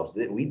ourselves,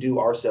 we do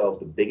ourselves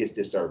the biggest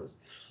disservice.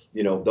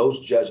 You know, those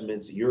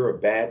judgments, you're a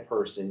bad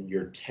person,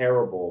 you're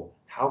terrible,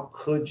 how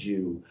could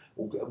you,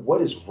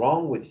 what is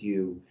wrong with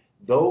you?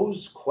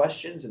 Those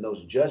questions and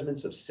those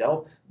judgments of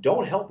self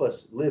don't help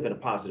us live in a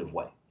positive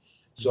way.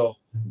 So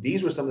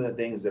these were some of the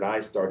things that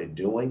I started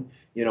doing,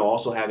 you know,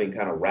 also having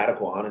kind of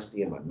radical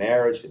honesty in my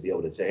marriage to be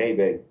able to say, hey,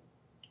 babe,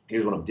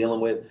 here's what I'm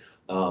dealing with.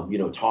 You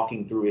know,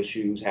 talking through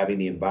issues, having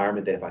the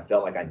environment that if I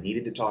felt like I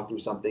needed to talk through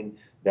something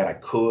that I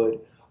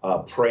could,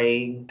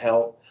 praying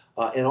help.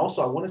 And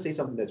also I want to say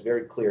something that's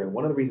very clear. And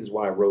one of the reasons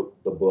why I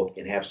wrote the book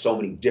and have so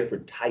many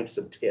different types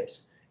of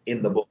tips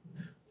in the book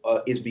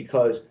is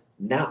because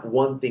not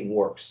one thing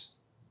works.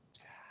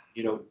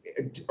 You know,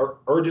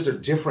 urges are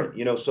different,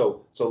 you know,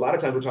 so a lot of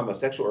times we're talking about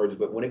sexual urges,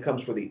 but when it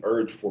comes for the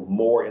urge for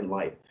more in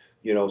life,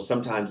 you know,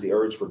 sometimes the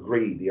urge for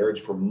greed, the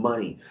urge for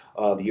money,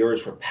 the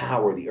urge for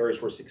power, the urge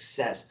for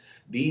success,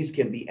 these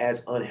can be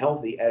as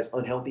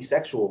unhealthy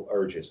sexual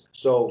urges.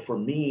 So for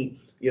me,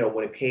 you know,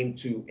 when it came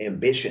to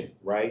ambition,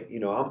 right, you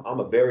know, I'm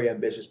a very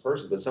ambitious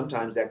person, but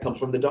sometimes that comes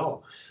from the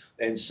dog.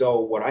 And so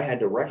what I had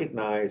to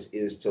recognize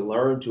is to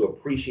learn to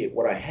appreciate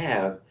what I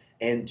have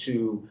and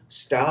to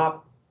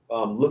stop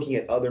looking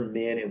at other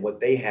men and what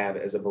they have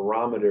as a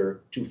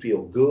barometer to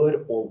feel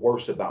good or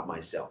worse about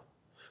myself.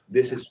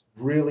 This has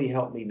really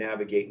helped me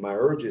navigate my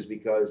urges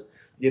because,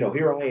 you know,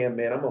 here I am,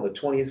 man, I'm on the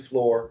 20th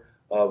floor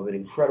of an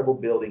incredible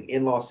building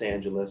in Los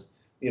Angeles.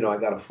 You know, I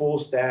got a full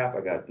staff.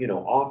 I got, you know,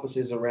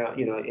 offices around,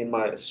 you know, in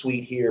my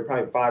suite here,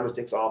 probably 5 or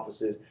 6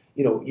 offices.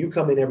 You know, you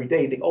come in every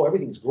day, you think, oh,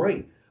 everything's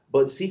great.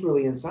 But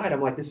secretly inside,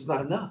 I'm like, this is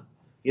not enough.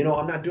 You know,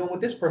 I'm not doing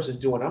what this person's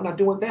doing. I'm not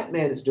doing what that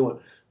man is doing.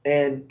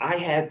 And I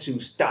had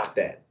to stop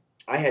that.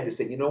 I had to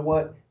say, you know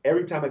what?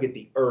 Every time I get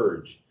the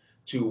urge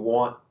to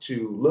want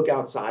to look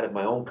outside of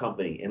my own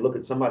company and look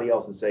at somebody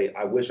else and say,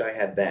 I wish I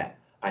had that,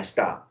 I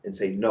stop and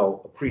say,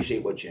 no,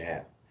 appreciate what you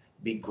have.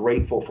 Be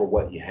grateful for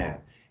what you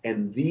have.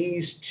 And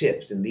these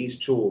tips and these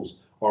tools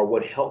are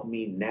what help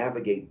me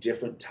navigate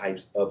different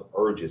types of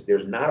urges.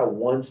 There's not a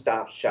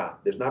one-stop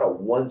shop. There's not a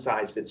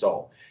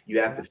one-size-fits-all. You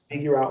have to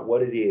figure out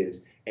what it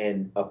is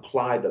and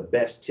apply the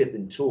best tip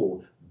and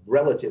tool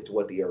relative to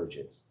what the urge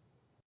is.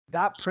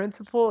 That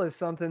principle is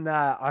something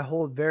that I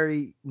hold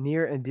very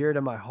near and dear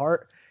to my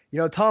heart. You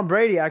know, Tom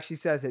Brady actually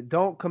says it,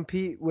 don't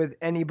compete with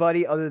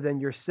anybody other than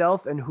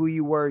yourself and who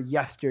you were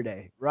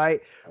yesterday,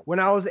 right? When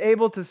I was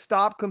able to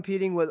stop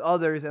competing with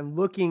others and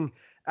looking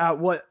at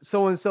what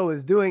so-and-so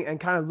is doing and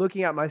kind of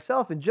looking at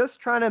myself and just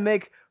trying to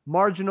make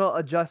marginal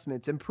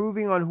adjustments,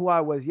 improving on who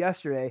I was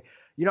yesterday,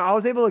 you know, I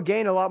was able to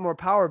gain a lot more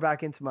power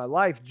back into my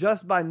life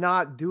just by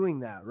not doing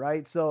that,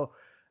 right? So,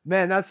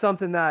 man, that's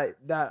something that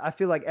I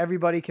feel like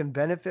everybody can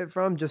benefit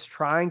from, just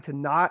trying to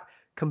not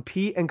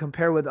compete and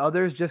compare with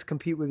others, just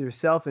compete with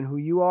yourself and who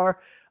you are.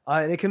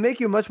 And it can make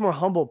you a much more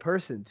humble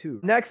person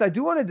too. Next, I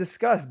do want to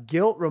discuss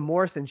guilt,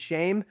 remorse, and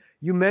shame.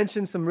 You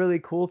mentioned some really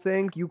cool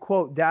things. You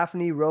quote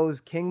Daphne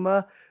Rose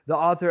Kingma, the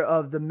author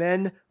of The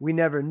Men We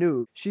Never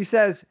Knew. She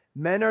says,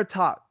 men are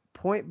taught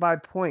point by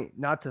point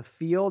not to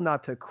feel,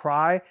 not to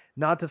cry,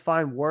 not to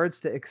find words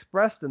to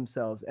express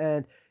themselves.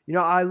 And, you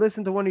know, I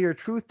listened to one of your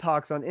truth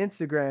talks on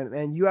Instagram,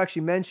 and you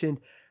actually mentioned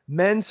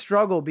men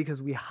struggle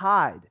because we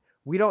hide.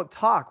 We don't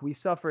talk. We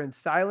suffer in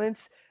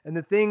silence, and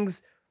the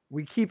things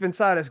we keep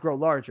inside us grow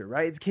larger,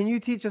 right? Can you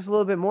teach us a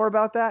little bit more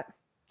about that?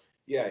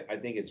 Yeah, I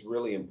think it's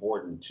really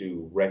important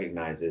to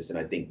recognize this. And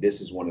I think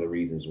this is one of the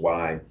reasons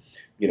why,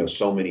 you know,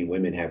 so many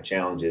women have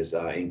challenges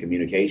in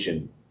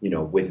communication, you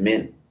know, with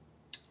men,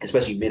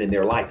 especially men in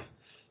their life.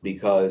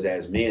 Because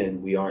as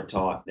men, we aren't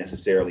taught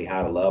necessarily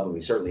how to love, and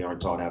we certainly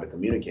aren't taught how to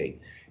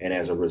communicate. And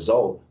as a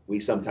result, we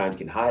sometimes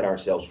can hide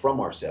ourselves from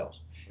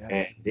ourselves. Yeah.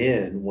 And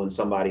then when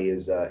somebody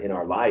is in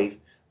our life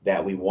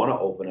that we want to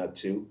open up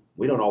to,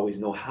 we don't always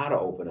know how to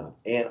open up.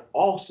 And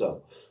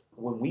also,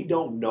 when we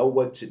don't know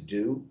what to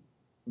do,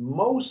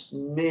 most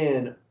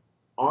men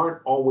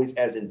aren't always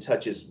as in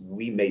touch as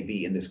we may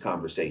be in this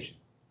conversation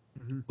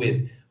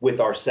with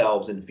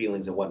ourselves and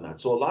feelings and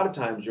whatnot. So a lot of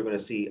times you're going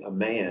to see a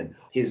man,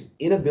 his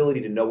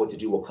inability to know what to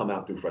do will come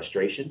out through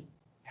frustration.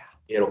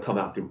 Yeah. It'll come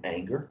out through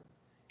anger.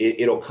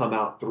 It'll come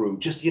out through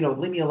just, you know,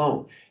 leave me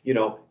alone, you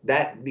know,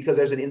 that because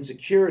there's an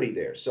insecurity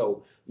there.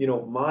 So, you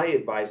know, my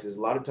advice is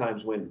a lot of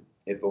times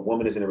if a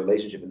woman is in a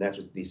relationship and that's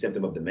what the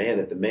symptom of the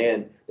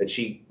man that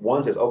she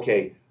one says,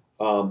 okay,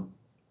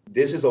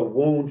 this is a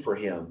wound for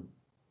him.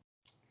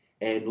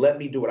 And let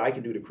me do what I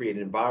can do to create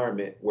an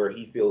environment where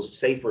he feels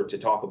safer to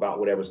talk about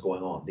whatever's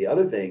going on. The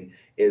other thing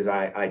is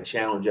I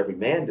challenge every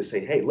man to say,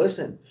 hey,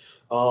 listen,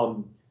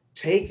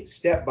 take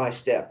step by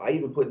step. I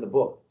even put in the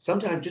book,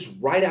 sometimes just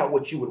write out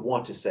what you would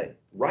want to say.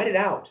 Write it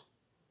out.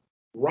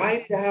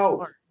 Write it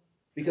out.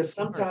 because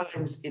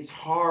sometimes it's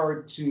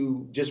hard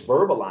to just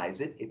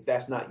verbalize it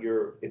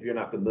if you're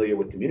not familiar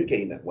with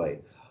communicating that way.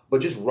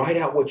 But just write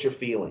out what you're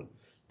feeling.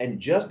 And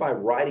just by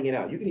writing it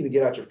out, you can even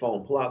get out your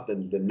phone, pull out the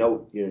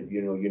note,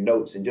 your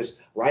notes, and just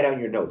write out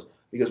your notes.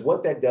 Because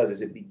what that does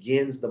is it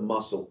begins the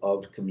muscle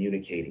of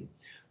communicating.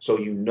 So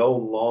you no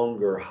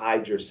longer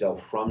hide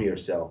yourself from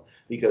yourself,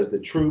 because the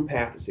true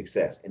path to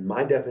success, and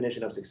my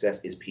definition of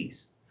success is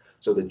peace.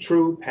 So the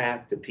true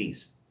path to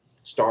peace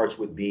starts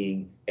with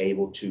being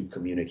able to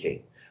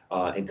communicate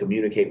and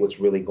communicate what's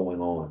really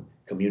going on,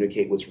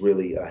 communicate what's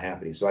really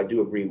happening. So I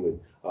do agree with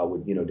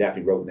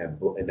Daphne wrote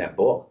in that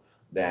book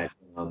that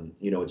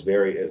it's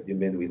very the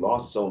men that we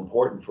lost. It's so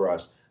important for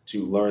us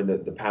to learn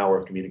the power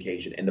of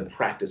communication and the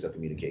practice of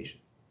communication.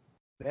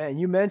 Man,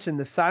 you mentioned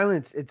the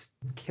silence, it's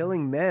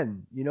killing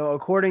men.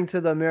 According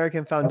to the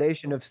American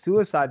Foundation of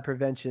Suicide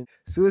Prevention,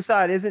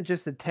 suicide isn't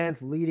just the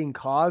 10th leading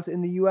cause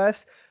in the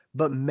U.S.,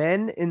 but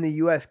men in the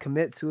U.S.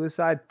 commit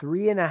suicide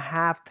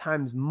 3.5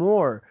 times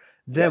more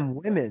than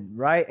women,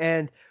 right?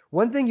 And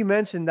one thing you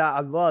mentioned that I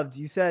loved,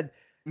 you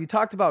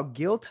talked about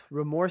guilt,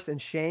 remorse,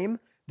 and shame.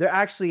 They're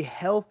actually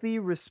healthy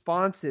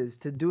responses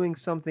to doing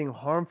something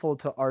harmful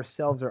to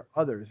ourselves or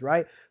others,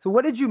 right? So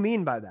what did you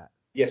mean by that?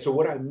 Yeah, so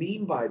what I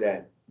mean by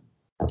that,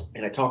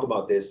 and I talk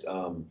about this,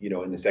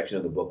 in the section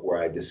of the book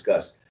where I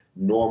discuss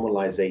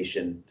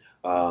normalization,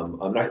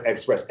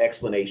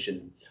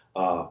 explanation,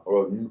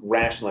 or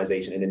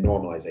rationalization, and then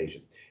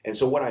normalization. And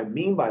so what I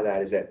mean by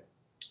that is that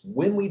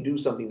when we do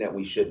something that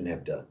we shouldn't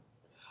have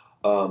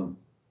done,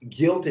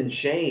 guilt and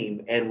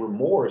shame and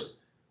remorse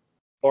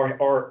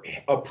are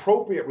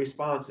appropriate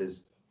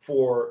responses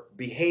for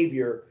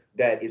behavior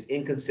that is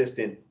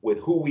inconsistent with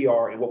who we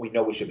are and what we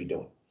know we should be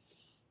doing.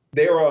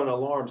 They are an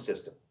alarm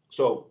system.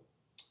 So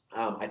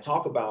I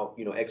talk about,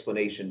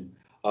 explanation,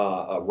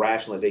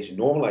 rationalization,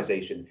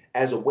 normalization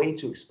as a way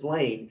to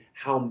explain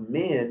how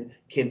men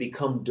can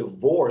become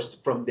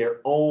divorced from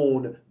their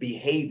own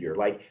behavior.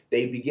 Like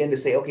they begin to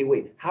say, okay,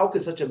 wait, how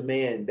could such a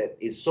man that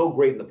is so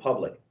great in the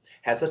public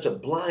have such a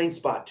blind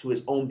spot to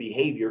his own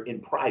behavior in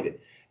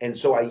private? And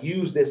so I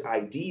use this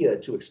idea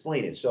to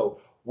explain it.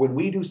 So when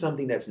we do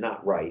something that's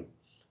not right,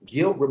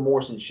 guilt,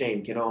 remorse, and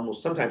shame can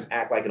almost sometimes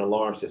act like an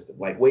alarm system.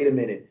 Like, wait a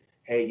minute,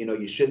 hey,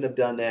 you shouldn't have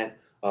done that.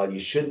 You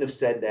shouldn't have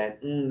said that.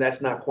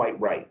 That's not quite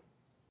right.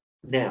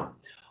 Now,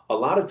 a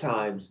lot of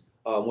times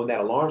when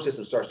that alarm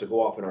system starts to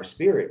go off in our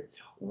spirit,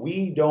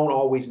 we don't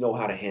always know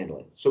how to handle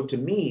it. So to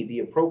me, the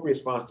appropriate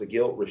response to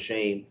guilt or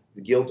shame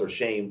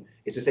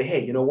is to say,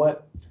 hey, you know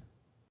what?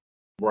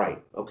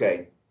 Right.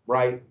 Okay.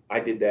 Right.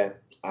 I did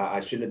that.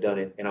 I shouldn't have done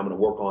it. And I'm going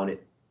to work on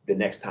it the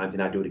next time to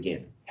not do it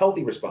again.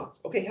 Healthy response.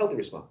 Okay. Healthy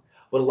response.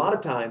 But a lot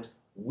of times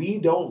we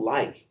don't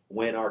like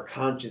when our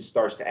conscience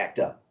starts to act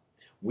up.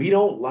 We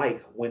don't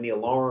like when the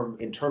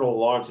internal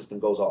alarm system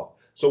goes off.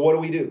 So what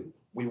do?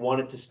 We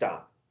want it to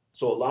stop.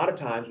 So a lot of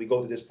times we go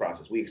through this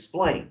process. We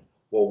explain,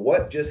 well,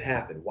 what just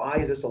happened? Why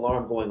is this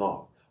alarm going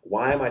off?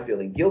 Why am I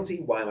feeling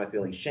guilty? Why am I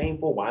feeling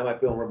shameful? Why am I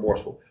feeling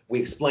remorseful? We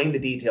explain the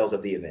details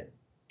of the event.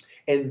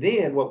 And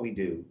then what we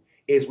do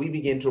is we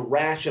begin to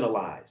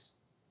rationalize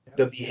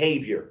the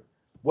behavior.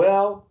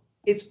 Well,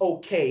 it's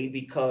okay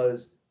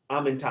because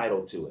I'm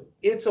entitled to it.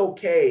 It's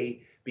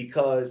okay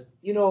because,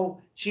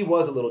 she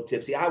was a little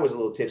tipsy. I was a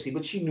little tipsy,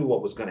 but she knew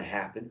what was going to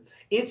happen.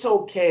 It's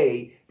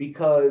okay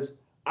because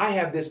I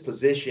have this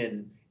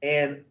position,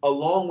 and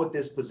along with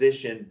this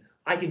position,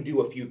 I can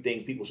do a few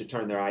things. People should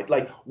turn their eye.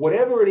 Like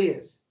whatever it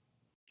is,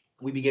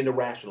 we begin to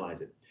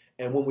rationalize it.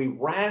 And when we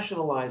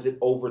rationalize it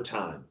over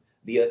time,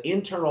 the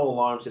internal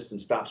alarm system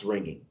stops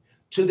ringing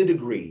to the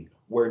degree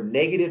where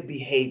negative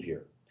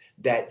behavior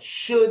that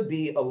should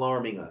be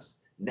alarming us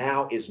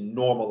now is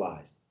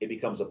normalized. It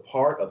becomes a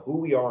part of who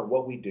we are and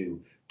what we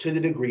do to the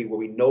degree where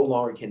we no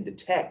longer can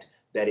detect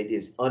that it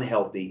is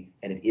unhealthy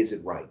and it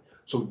isn't right.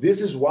 So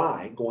this is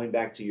why, going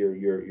back to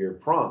your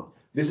prompt,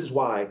 this is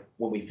why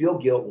when we feel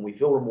guilt, when we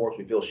feel remorse,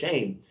 we feel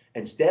shame,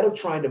 instead of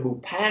trying to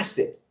move past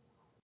it,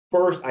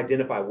 first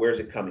identify where's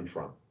it coming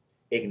from,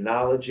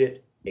 acknowledge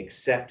it,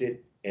 accept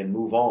it, and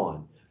move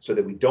on so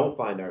that we don't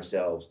find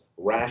ourselves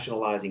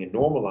rationalizing and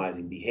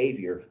normalizing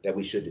behavior that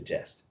we should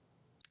detest.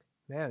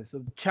 Man,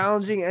 so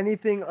challenging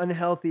anything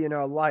unhealthy in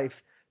our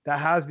life that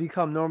has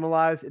become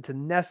normalized, it's a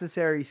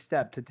necessary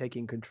step to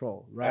taking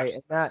control, right?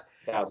 Absolutely.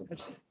 And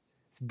it's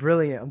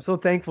brilliant. I'm so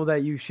thankful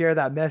that you share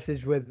that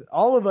message with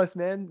all of us,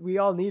 man. We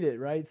all need it,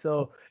 right?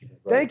 So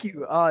thank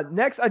you.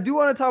 Next, I do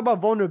want to talk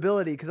about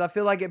vulnerability because I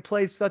feel like it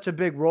plays such a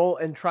big role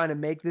in trying to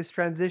make this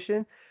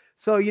transition.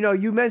 So,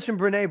 you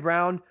mentioned Brené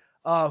Brown,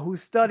 who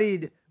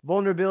studied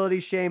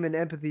vulnerability, shame, and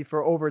empathy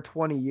for over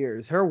 20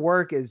 years. Her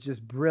work is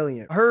just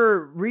brilliant.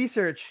 Her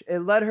research, it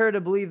led her to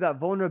believe that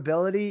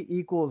vulnerability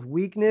equals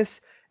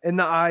weakness in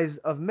the eyes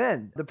of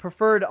men. The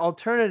preferred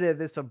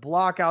alternative is to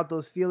block out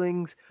those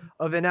feelings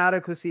of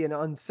inadequacy and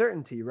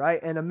uncertainty, right?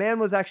 And a man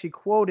was actually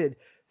quoted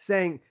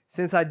saying,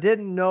 "Since I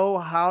didn't know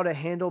how to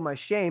handle my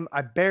shame,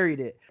 I buried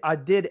it. I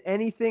did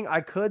anything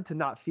I could to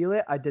not feel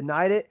it. I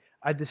denied it.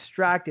 I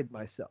distracted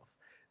myself."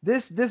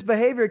 This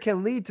behavior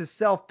can lead to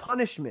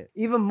self-punishment,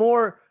 even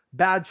more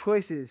bad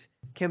choices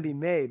can be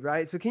made,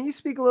 right? So can you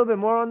speak a little bit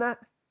more on that?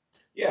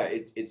 Yeah,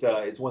 it's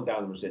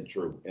 1000%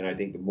 true. And I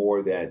think the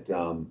more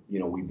that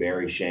we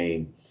bury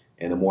shame,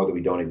 and the more that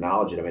we don't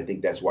acknowledge it, I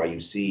think that's why you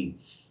see,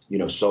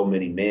 so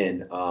many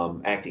men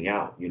acting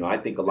out. I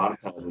think a lot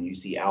of times when you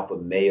see alpha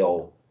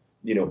male,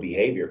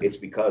 behavior, it's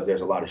because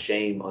there's a lot of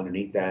shame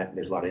underneath that. And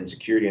there's a lot of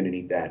insecurity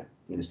underneath that.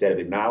 And instead of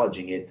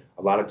acknowledging it,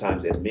 a lot of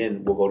times as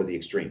men, we'll go to the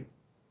extreme.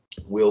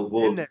 We'll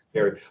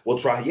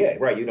try, yeah,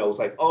 right. It's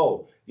like,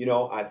 oh,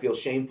 I feel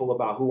shameful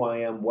about who I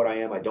am, what I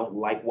am. I don't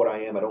like what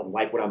I am. I don't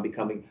like what I'm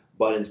becoming.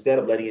 But instead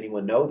of letting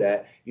anyone know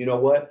that, you know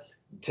what,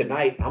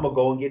 tonight I'm gonna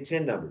go and get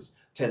 10 numbers.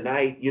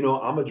 Tonight, I'm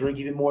gonna drink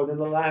even more than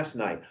the last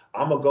night.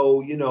 I'm gonna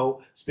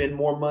go, spend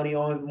more money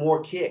on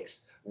more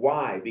kicks.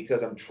 Why?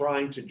 Because I'm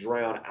trying to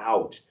drown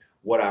out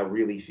what I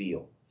really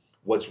feel,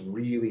 what's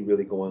really,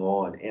 really going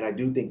on. And I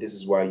do think this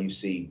is why you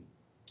see,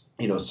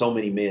 so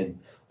many men,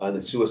 the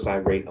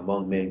suicide rate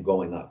among men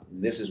going up.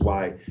 And this is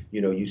why,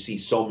 you see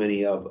so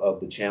many of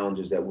the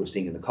challenges that we're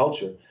seeing in the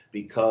culture,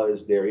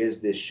 because there is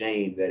this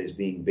shame that is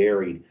being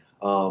buried.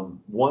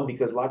 One,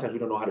 because a lot of times we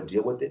don't know how to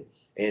deal with it.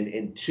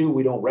 And two,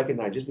 we don't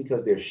recognize just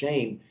because there's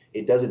shame,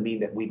 it doesn't mean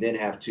that we then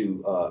have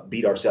to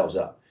beat ourselves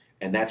up.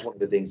 And that's one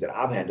of the things that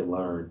I've had to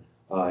learn.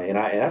 And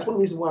that's one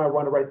reason why I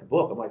want to write the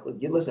book. I'm like,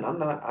 listen,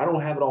 I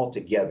don't have it all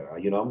together.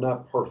 I'm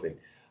not perfect,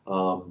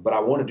 but I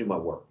want to do my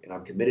work, and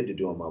I'm committed to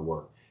doing my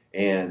work.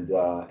 And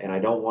I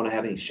don't want to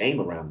have any shame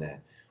around that.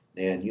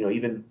 And,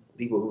 even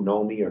people who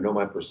know me or know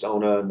my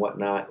persona and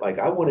whatnot, like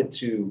I wanted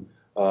to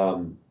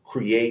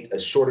create a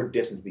shorter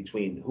distance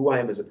between who I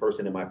am as a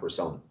person and my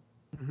persona,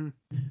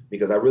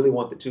 because I really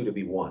want the two to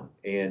be one.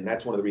 And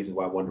that's one of the reasons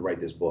why I wanted to write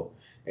this book.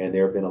 And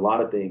there have been a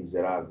lot of things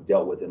that I've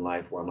dealt with in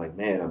life where I'm like,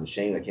 man, I'm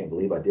ashamed. I can't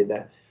believe I did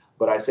that.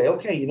 But I say,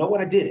 okay, you know what?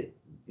 I did it.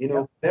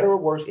 Better or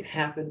worse, it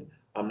happened.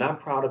 I'm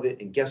not proud of it.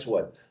 And guess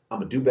what? I'm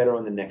going to do better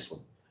on the next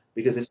one.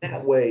 Because in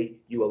that way,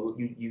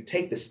 you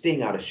take the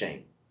sting out of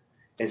shame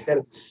instead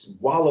of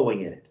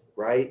wallowing in it,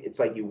 right? It's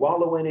like you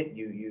wallow in it,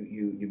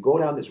 you go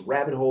down this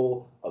rabbit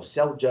hole of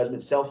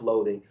self-judgment,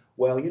 self-loathing.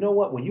 Well, you know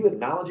what? When you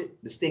acknowledge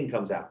it, the sting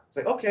comes out. It's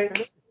like, okay,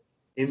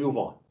 and move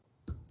on.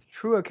 It's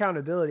true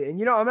accountability.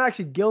 And, I'm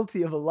actually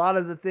guilty of a lot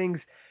of the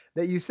things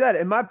that you said.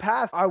 In my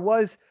past, I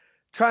was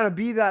trying to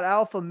be that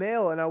alpha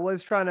male, and I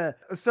was trying to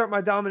assert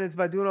my dominance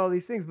by doing all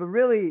these things. But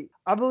really,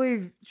 I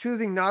believe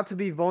choosing not to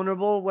be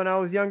vulnerable when I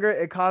was younger,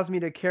 it caused me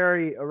to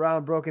carry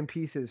around broken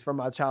pieces from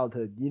my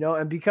childhood,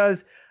 and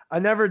because I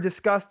never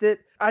discussed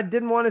it, I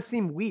didn't want to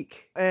seem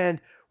weak. And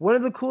one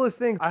of the coolest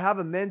things, I have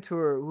a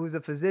mentor who's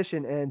a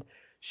physician, and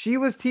she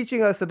was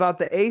teaching us about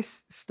the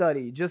ACE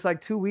study just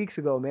like 2 weeks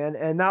ago, man.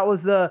 And that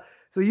was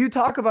so you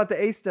talk about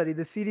the ACE study,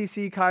 the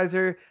CDC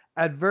Kaiser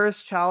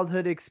Adverse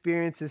Childhood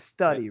Experiences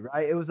Study,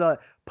 right? It was a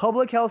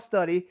public health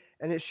study,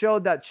 and it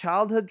showed that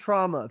childhood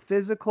trauma,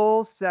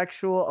 physical,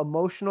 sexual,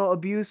 emotional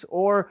abuse,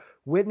 or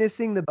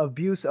witnessing the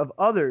abuse of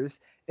others,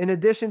 in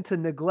addition to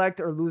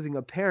neglect or losing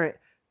a parent,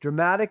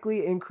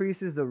 dramatically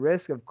increases the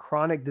risk of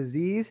chronic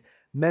disease,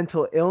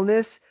 mental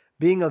illness,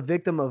 being a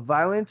victim of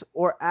violence,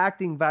 or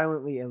acting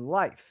violently in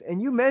life. And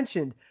you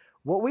mentioned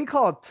what we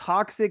call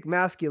toxic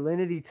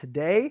masculinity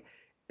today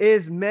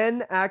is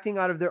men acting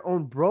out of their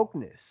own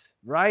brokenness,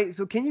 right?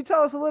 So can you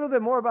tell us a little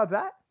bit more about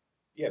that?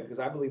 Yeah, because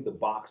I believe the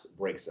box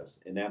breaks us,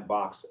 and that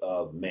box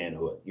of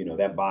manhood,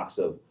 that box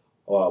of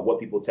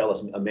what people tell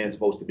us a man's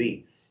supposed to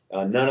be.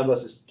 None of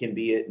us can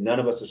be it. None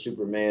of us are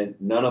Superman.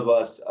 None of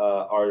us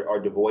are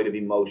devoid of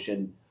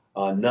emotion.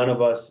 None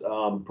of us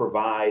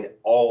provide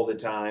all the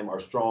time, are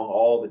strong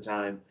all the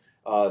time.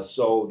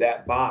 So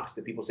that box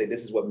that people say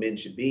this is what men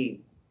should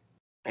be,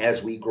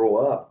 as we grow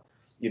up,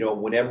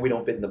 whenever we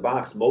don't fit in the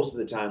box, most of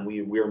the time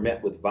we're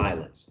met with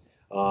violence.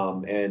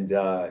 When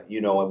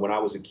I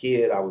was a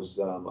kid, I was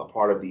a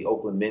part of the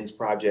Oakland Men's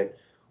Project,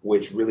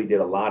 which really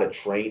did a lot of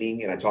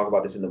training. And I talk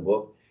about this in the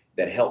book,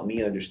 that helped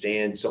me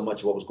understand so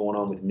much of what was going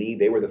on with me.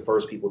 They were the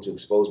first people to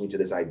expose me to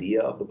this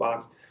idea of the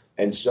box.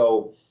 And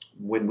so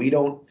when we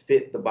don't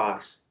fit the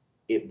box,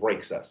 it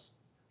breaks us,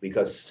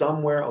 because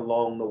somewhere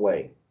along the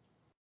way,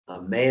 a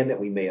man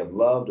that we may have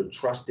loved or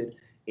trusted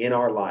in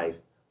our life,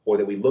 or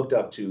that we looked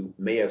up to,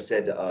 may have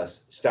said to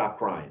us, stop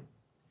crying.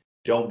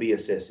 Don't be a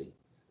sissy.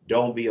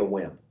 Don't be a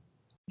wimp.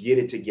 Get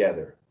it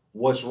together.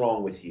 What's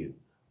wrong with you?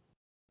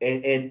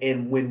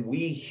 And when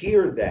we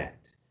hear that,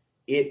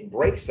 it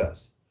breaks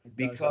us,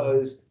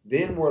 because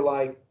then we're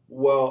like,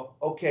 well,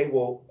 okay,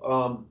 who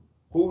are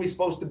we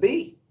supposed to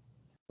be?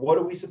 What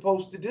are we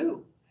supposed to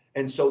do?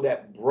 And so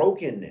that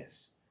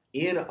brokenness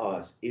in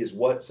us is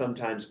what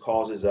sometimes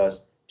causes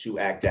us to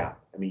act out.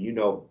 I mean,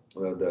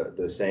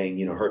 the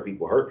saying, hurt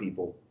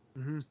people.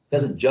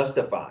 Doesn't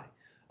justify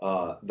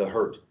the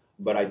hurt.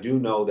 But I do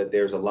know that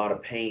there's a lot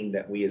of pain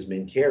that we as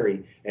men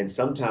carry. And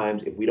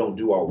sometimes if we don't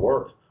do our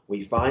work,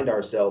 we find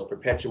ourselves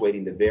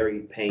perpetuating the very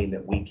pain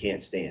that we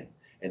can't stand,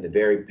 and the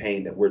very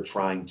pain that we're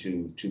trying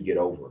to get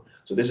over.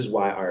 So this is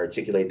why I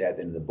articulate that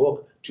in the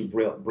book, to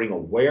bring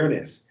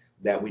awareness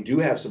that we do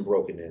have some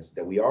brokenness,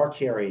 that we are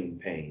carrying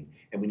pain,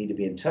 and we need to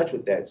be in touch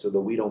with that so that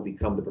we don't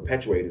become the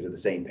perpetuators of the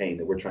same pain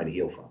that we're trying to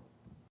heal from.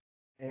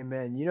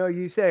 Amen. You know,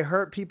 you say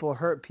hurt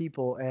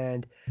people,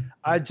 and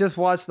I just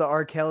watched the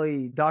R.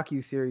 Kelly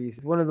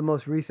docuseries, one of the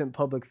most recent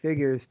public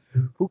figures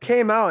who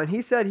came out and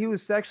he said he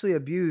was sexually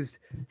abused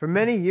for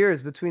many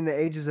years between the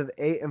ages of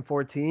 8 and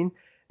 14.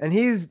 And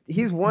he's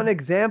one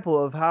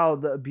example of how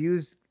the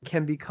abused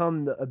can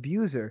become the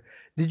abuser.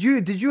 Did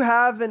you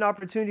have an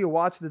opportunity to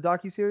watch the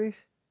docuseries?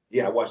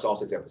 Yeah, I watched all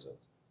 6 episodes.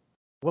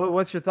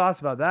 What's your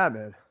thoughts about that,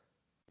 man?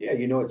 Yeah,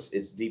 you know,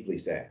 it's deeply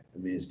sad. I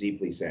mean, it's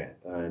deeply sad.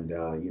 And,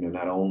 you know,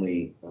 not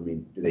only, I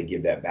mean, do they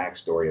give that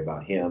backstory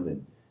about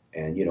him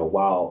and, you know,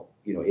 while,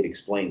 you know, it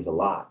explains a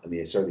lot, I mean,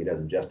 it certainly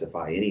doesn't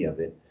justify any of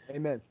it.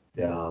 Amen.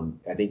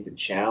 I think the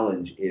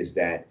challenge is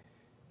that,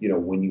 you know,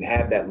 when you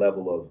have that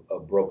level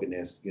of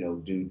brokenness, you know,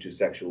 due to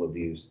sexual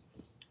abuse,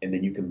 and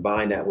then you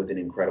combine that with an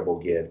incredible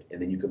gift,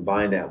 and then you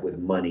combine that with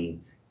money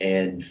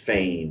and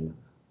fame,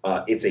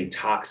 it's a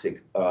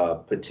toxic,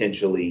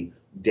 potentially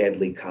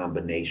deadly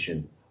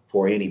combination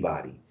for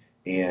anybody.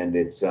 And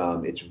it's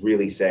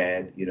really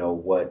sad, you know,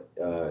 what,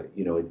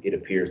 you know, it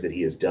appears that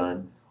he has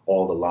done,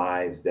 all the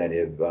lives that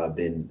have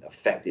been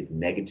affected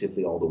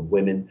negatively, all the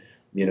women,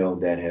 you know,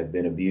 that have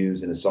been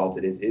abused and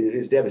assaulted. It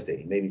is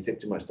devastating, made me sick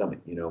to my stomach,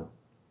 you know.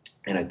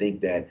 And I think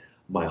that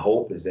my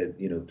hope is that,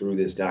 you know, through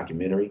this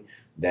documentary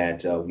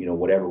that, you know,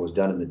 whatever was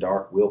done in the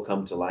dark will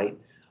come to light.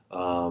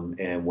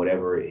 And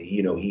whatever,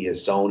 you know, he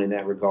has sown in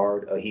that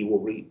regard, he will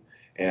reap.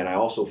 And I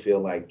also feel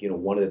like, you know,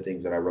 one of the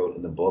things that I wrote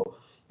in the book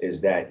is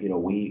that, you know,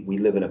 we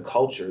live in a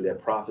culture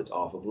that profits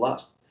off of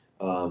lust.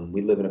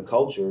 We live in a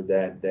culture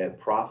that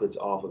profits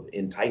off of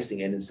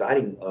enticing and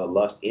inciting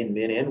lust in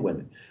men and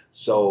women.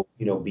 So,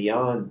 you know,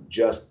 beyond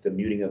just the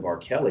muting of R.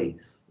 Kelly,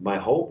 my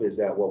hope is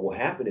that what will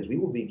happen is we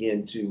will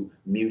begin to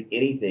mute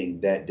anything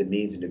that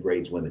demeans and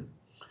degrades women.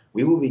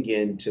 We will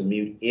begin to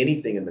mute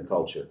anything in the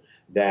culture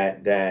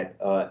that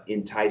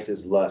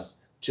entices lust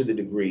to the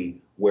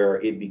degree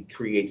where it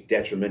creates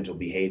detrimental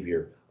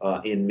behavior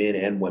in men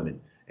and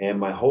women. And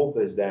my hope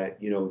is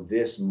that, you know,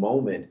 this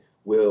moment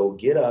will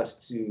get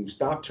us to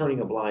stop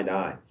turning a blind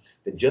eye,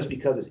 that just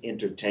because it's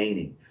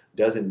entertaining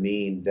doesn't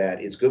mean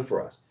that it's good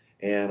for us.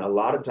 And a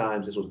lot of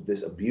times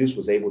this abuse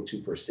was able to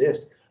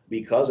persist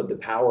because of the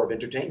power of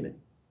entertainment.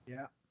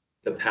 Yeah.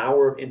 The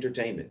power of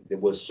entertainment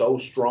that was so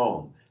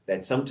strong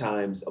that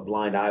sometimes a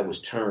blind eye was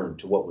turned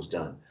to what was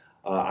done.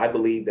 I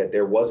believe that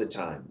there was a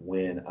time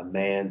when a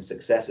man's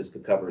successes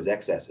could cover his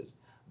excesses,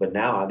 but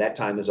now that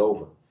time is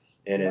over.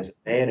 And as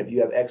a man, if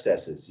you have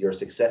excesses, your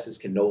successes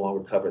can no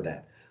longer cover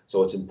that.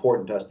 So it's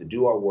important to us to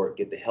do our work,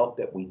 get the help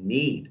that we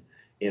need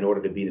in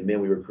order to be the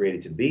men we were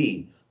created to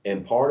be.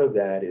 And part of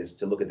that is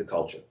to look at the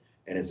culture.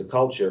 And as a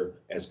culture,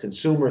 as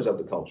consumers of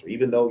the culture,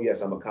 even though,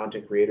 yes, I'm a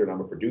content creator and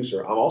I'm a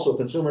producer, I'm also a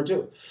consumer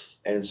too.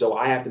 And so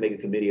I have to make a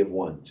committee of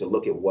one to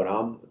look at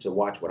to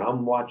watch what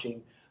I'm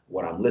watching,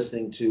 what I'm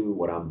listening to,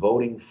 what I'm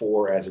voting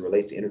for as it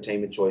relates to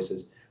entertainment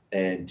choices,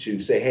 and to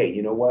say, hey,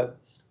 you know what?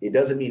 It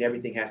doesn't mean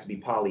everything has to be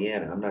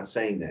Pollyanna. I'm not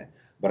saying that,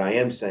 but I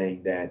am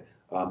saying that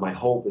my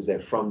hope is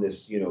that from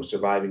this, you know,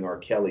 surviving R.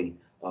 Kelly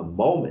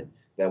moment,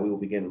 that we will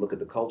begin to look at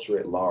the culture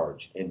at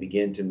large and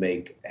begin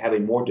to have a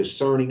more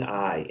discerning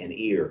eye and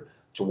ear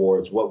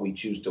towards what we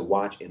choose to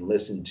watch and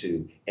listen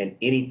to, and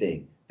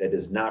anything that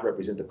does not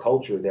represent the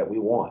culture that we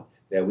want,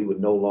 that we would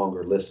no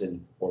longer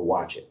listen or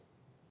watch it.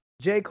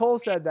 J. Cole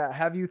said that.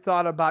 Have you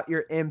thought about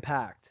your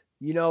impact?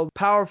 You know,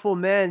 powerful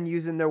men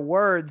using their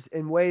words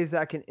in ways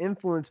that can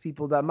influence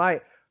people that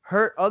might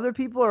hurt other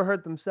people or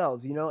hurt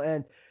themselves, you know,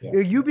 and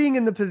you being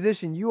in the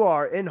position you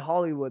are in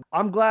Hollywood,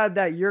 I'm glad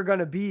that you're going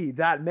to be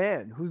that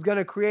man who's going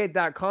to create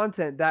that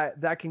content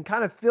that can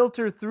kind of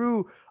filter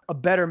through a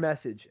better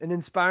message, an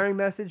inspiring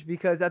message,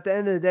 because at the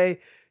end of the day,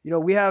 you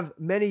know, we have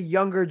many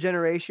younger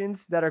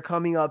generations that are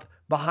coming up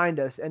behind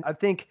us. And I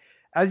think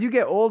as you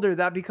get older,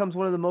 that becomes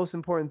one of the most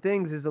important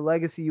things, is the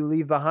legacy you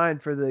leave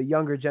behind for the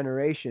younger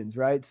generations,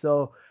 right?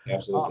 So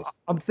absolutely.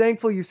 I'm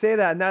thankful you say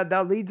that. And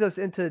that leads us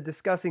into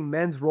discussing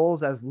men's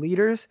roles as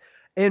leaders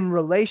in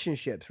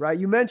relationships, right?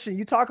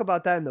 You talk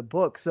about that in the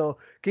book. So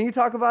can you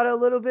talk about it a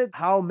little bit,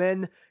 how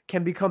men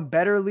can become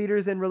better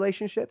leaders in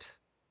relationships?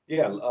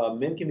 Yeah,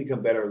 men can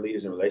become better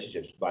leaders in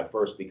relationships by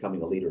first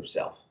becoming a leader of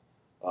self.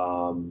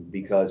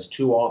 Because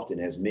too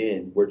often as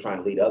men, we're trying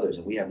to lead others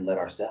and we haven't led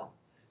ourselves.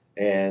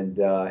 And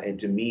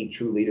to me,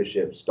 true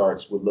leadership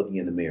starts with looking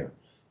in the mirror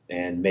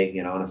and making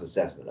an honest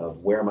assessment of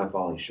where am I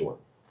falling short?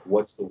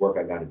 What's the work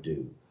I got to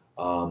do?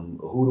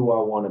 Who do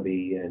I want to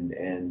be?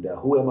 And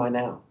who am I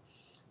now?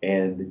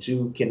 And the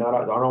two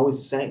aren't always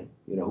the same.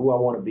 You know, who I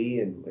want to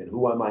be and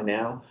who am I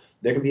now?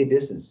 There can be a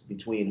distance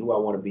between who I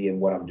want to be and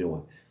what I'm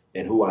doing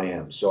and who I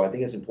am. So I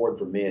think it's important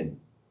for men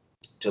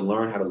to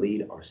learn how to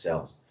lead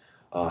ourselves.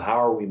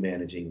 How are we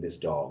managing this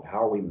dog?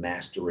 How are we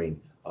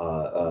mastering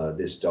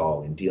this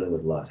dog and dealing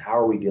with lust? How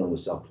are we dealing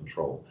with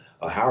self-control?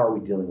 How are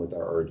we dealing with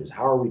our urges?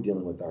 How are we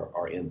dealing with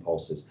our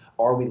impulses?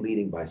 Are we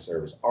leading by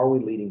service? Are we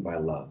leading by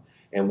love?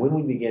 And when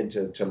we begin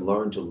to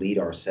learn to lead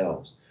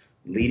ourselves,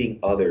 leading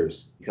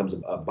others becomes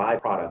a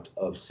byproduct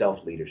of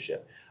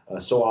self-leadership.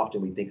 So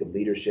often we think of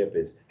leadership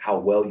as how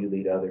well you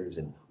lead others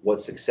and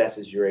what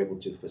successes you're able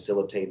to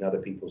facilitate in other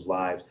people's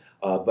lives.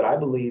 But I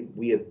believe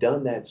we have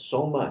done that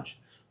so much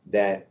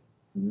that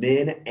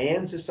men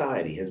and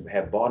society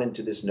have bought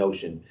into this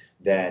notion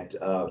that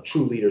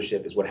true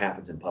leadership is what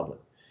happens in public.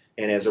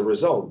 And as a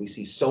result, we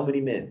see so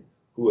many men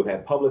who have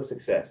had public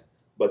success,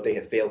 but they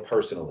have failed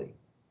personally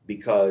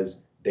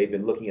because they've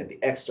been looking at the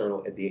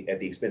external at the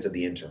expense of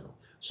the internal.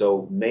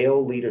 So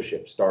male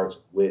leadership starts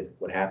with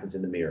what happens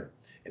in the mirror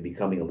and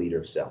becoming a leader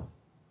of self.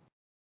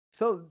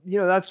 So,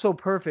 that's so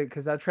perfect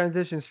because that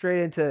transitions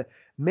straight into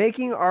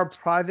making our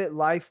private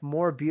life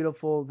more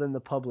beautiful than the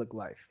public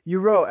life. You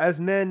wrote, as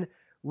men,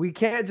 we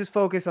can't just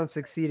focus on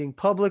succeeding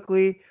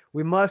publicly.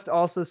 We must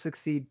also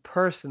succeed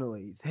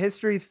personally.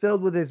 History is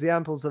filled with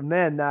examples of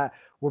men that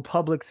were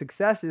public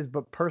successes,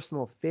 but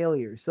personal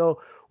failures.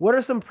 So what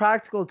are some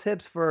practical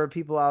tips for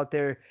people out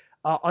there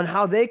on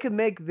how they can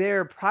make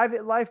their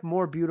private life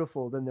more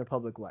beautiful than their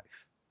public life?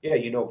 Yeah,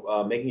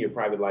 making your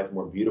private life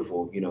more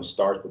beautiful,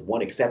 starts with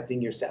one,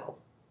 accepting yourself.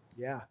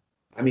 Yeah.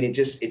 I mean,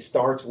 it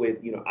starts with,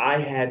 I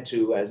had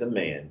to, as a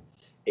man,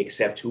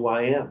 accept who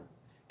I am.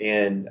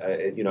 And,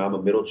 I'm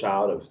a middle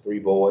child of 3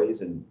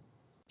 boys. And,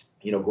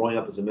 growing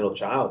up as a middle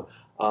child,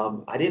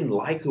 I didn't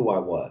like who I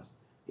was.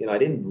 I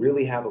didn't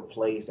really have a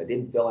place. I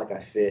didn't feel like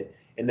I fit.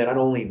 And then not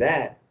only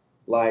that,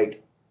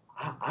 like,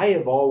 I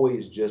have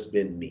always just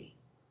been me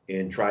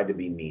and tried to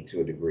be me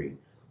to a degree.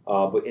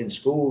 But in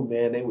school,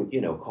 man, they would,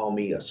 call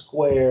me a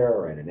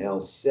square and an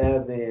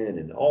L7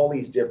 and all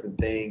these different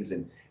things.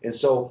 And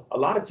so a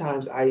lot of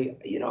times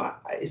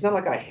it's not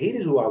like I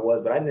hated who I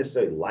was, but I didn't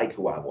necessarily like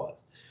who I was.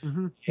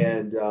 Mm-hmm.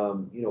 And,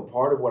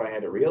 part of what I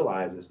had to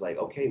realize is like,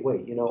 okay,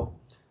 wait,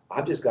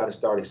 I've just got to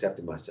start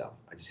accepting myself.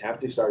 I just have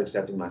to start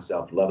accepting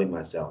myself, loving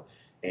myself,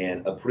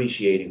 and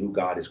appreciating who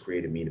God has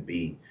created me to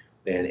be.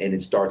 And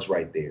it starts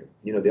right there.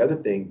 The other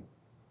thing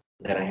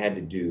that I had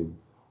to do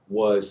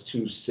was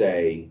to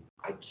say,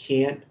 I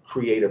can't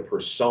create a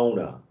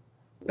persona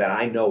that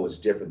I know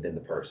is different than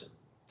the person.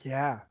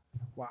 Yeah.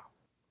 Wow.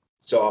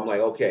 So I'm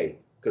like, okay,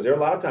 because there are a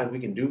lot of times we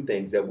can do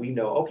things that we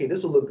know, okay,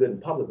 this will look good in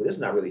public, but this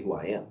is not really who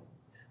I am.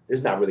 This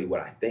is not really what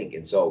I think.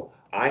 And so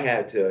I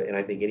had to, and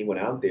I think anyone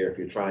out there, if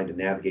you're trying to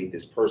navigate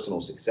this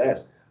personal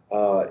success,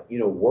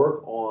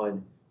 work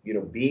on,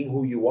 being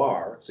who you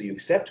are. So you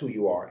accept who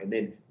you are, and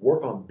then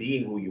work on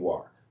being who you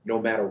are, no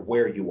matter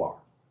where you are.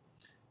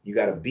 You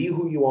got to be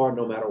who you are,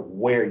 no matter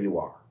where you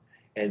are.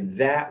 And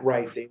that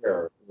right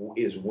there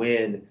is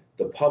when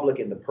the public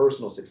and the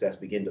personal success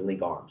begin to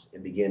link arms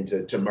and begin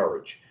to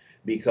merge.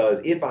 Because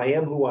if I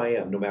am who I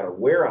am, no matter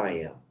where I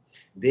am,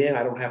 then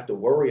I don't have to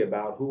worry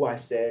about what I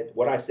said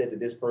to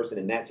this person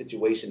in that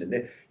situation. And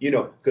then,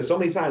 because so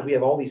many times we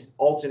have all these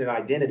alternate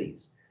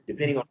identities,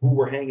 depending on who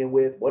we're hanging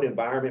with, what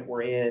environment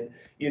we're in.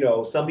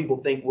 Some people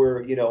think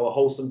we're, a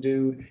wholesome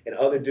dude, and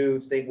other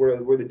dudes think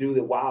we're the dude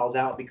that wiles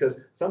out,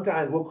 because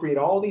sometimes we'll create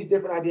all these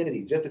different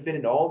identities just to fit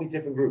into all these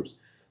different groups.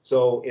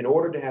 So in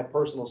order to have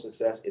personal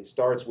success, it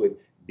starts with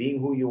being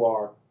who you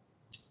are,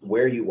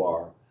 where you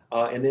are.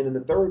 And then in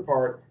the third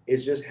part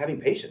is just having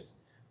patience,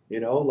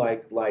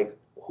 like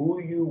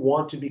who you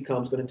want to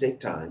become is going to take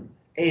time,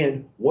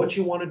 and what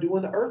you want to do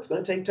in the earth is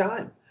going to take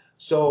time.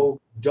 So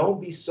don't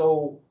be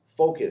so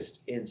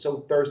focused and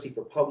so thirsty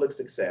for public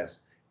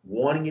success,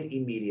 wanting it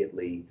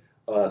immediately,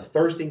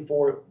 thirsting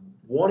for it,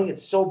 wanting it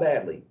so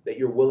badly that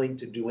you're willing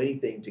to do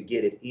anything to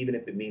get it, even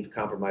if it means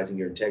compromising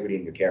your integrity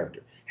and your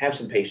character. Have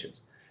some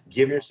patience.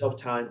 Give yourself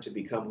time to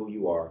become who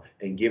you are,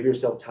 and give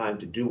yourself time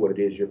to do what it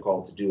is you're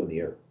called to do in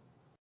the earth.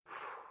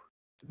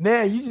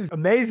 Man, you just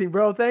amazing,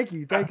 bro. Thank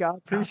you. I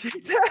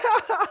appreciate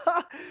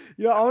that.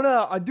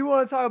 I do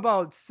want to talk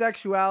about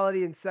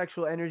sexuality and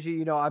sexual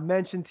energy. I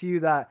mentioned to you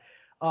that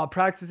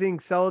practicing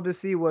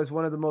celibacy was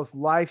one of the most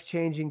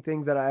life-changing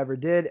things that I ever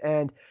did.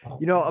 And,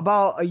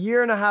 about a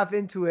year and a half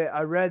into it,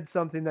 I read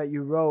something that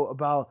you wrote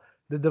about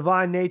the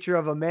divine nature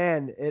of a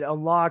man. It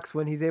unlocks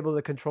when he's able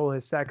to control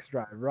his sex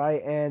drive,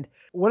 right? And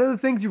one of the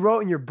things you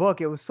wrote in your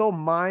book, it was so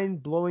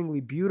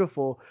mind-blowingly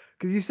beautiful,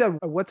 because you said,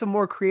 what's a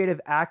more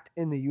creative act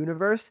in the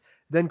universe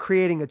than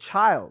creating a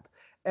child?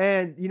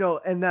 And,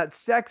 and that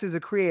sex is a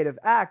creative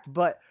act,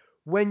 but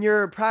when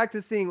you're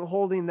practicing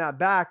holding that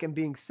back and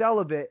being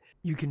celibate,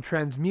 you can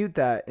transmute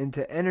that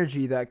into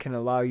energy that can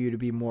allow you to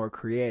be more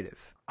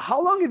creative.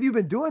 How long have you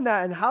been doing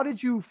that, and how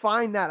did you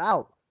find that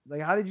out?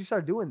 Like, how did you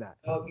start doing that?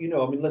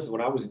 Listen,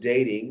 when I was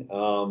dating,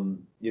 I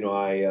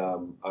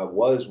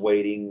was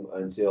waiting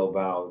until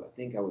about, I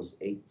think I was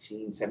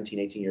 17,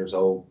 18 years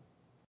old.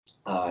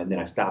 And then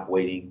I stopped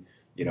waiting,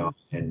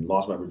 and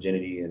lost my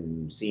virginity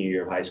in senior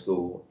year of high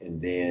school.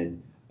 And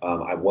then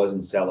I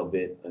wasn't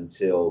celibate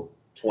until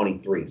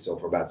 23. So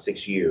for about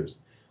 6 years.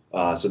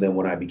 So then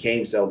when I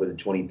became celibate at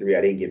 23,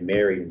 I didn't get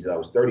married until I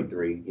was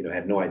 33,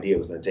 had no idea it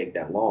was going to take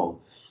that long.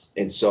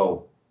 And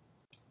so,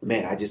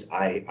 man,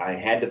 I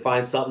had to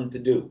find something to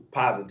do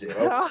positive.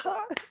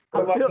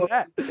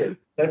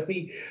 Let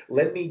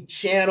me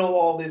channel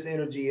all this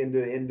energy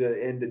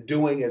into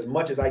doing as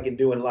much as I can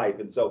do in life.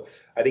 And so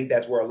I think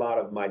that's where a lot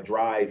of my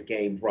drive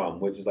came from,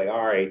 which is like,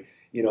 all right,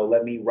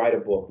 let me write a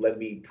book, let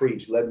me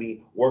preach, let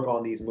me work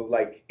on these movies.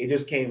 Like it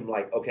just came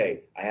like,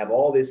 okay, I have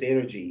all this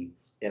energy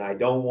and I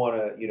don't want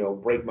to,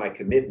 break my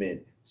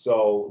commitment.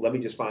 So let me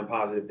just find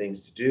positive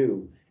things to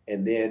do.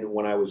 And then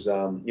when I was,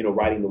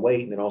 writing The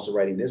Weight and then also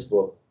writing this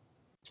book,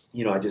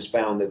 I just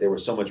found that there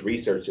was so much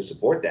research to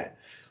support that.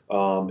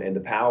 And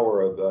the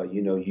power of,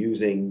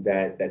 using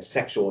that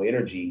sexual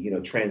energy,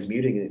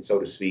 transmuting it, so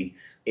to speak,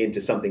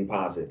 into something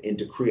positive,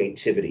 into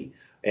creativity.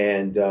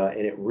 And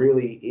it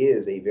really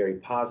is a very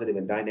positive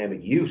and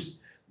dynamic use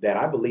that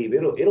I believe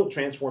it'll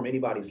transform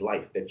anybody's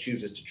life that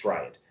chooses to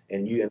try it.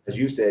 And as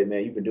you said,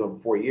 man, you've been doing it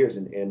for 4 years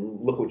and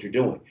look what you're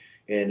doing.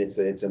 And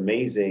it's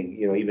amazing,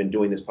 even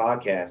doing this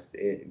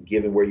podcast,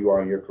 given where you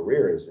are in your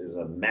career is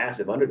a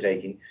massive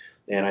undertaking.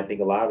 And I think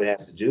a lot of it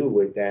has to do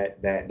with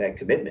that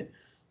commitment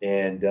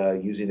and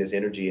using this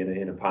energy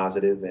in a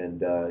positive and,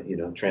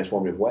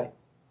 transformative way.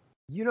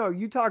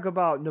 You talk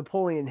about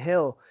Napoleon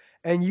Hill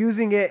and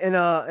using it in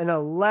a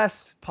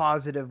less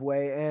positive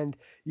way. And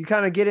you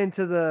kind of get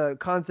into the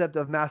concept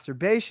of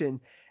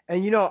masturbation.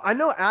 And, I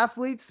know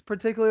athletes,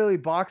 particularly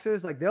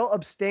boxers, like they'll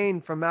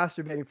abstain from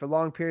masturbating for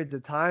long periods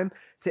of time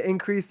to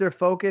increase their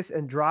focus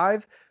and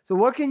drive. So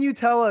what can you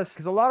tell us?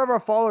 Because a lot of our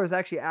followers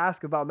actually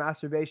ask about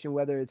masturbation,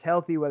 whether it's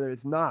healthy, whether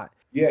it's not.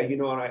 Yeah,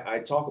 and I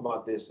talk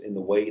about this in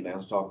The Weight, and I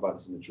also talk about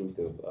this in the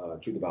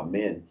Truth About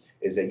Men,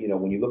 is that,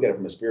 when you look at it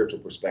from a spiritual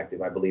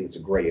perspective, I believe it's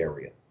a gray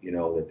area,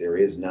 that there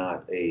is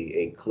not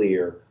a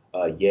clear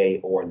yay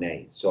or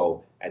nay.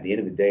 So at the end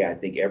of the day, I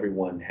think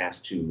everyone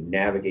has to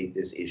navigate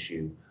this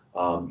issue,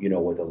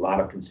 with a lot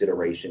of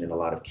consideration and a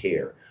lot of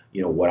care.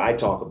 What I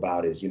talk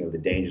about is, the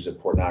dangers of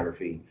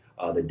pornography,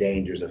 the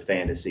dangers of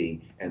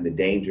fantasy, and the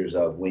dangers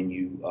of when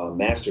you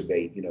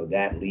masturbate,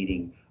 that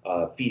leading,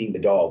 feeding the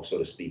dog, so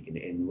to speak,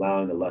 and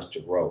allowing the lust to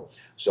grow.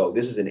 So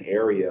this is an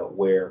area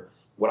where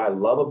what I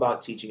love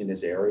about teaching in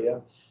this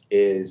area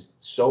is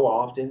so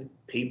often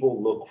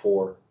people look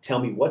for, tell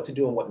me what to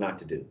do and what not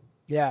to do.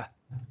 Yeah.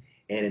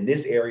 And in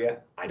this area,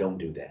 I don't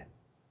do that.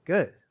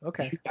 Good.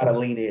 Okay. You got to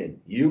lean in.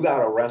 You got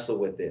to wrestle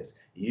with this.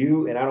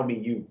 And I don't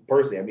mean you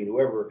personally. I mean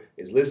whoever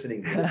is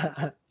listening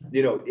to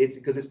it. It's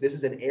because this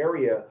is an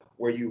area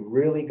where you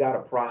really got to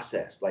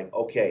process. Like,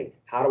 okay,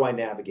 how do I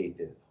navigate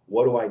this?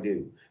 What do I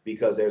do?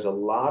 Because there's a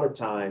lot of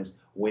times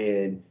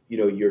when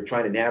you're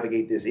trying to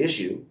navigate this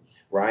issue,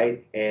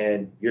 right?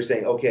 And you're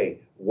saying, okay,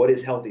 what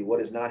is healthy? What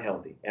is not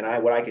healthy? And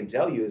what I can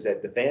tell you is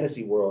that the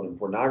fantasy world and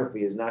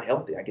pornography is not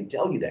healthy. I can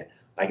tell you that.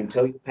 I can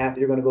tell you the path that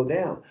you're going to go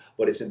down.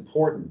 But it's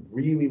important,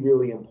 really,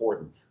 really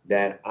important,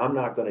 that I'm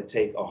not going to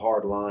take a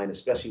hard line,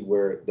 especially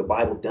where the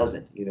Bible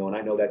doesn't, and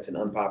I know that's an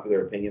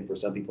unpopular opinion for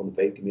some people in the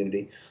faith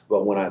community.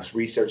 But when I've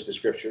researched the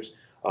scriptures,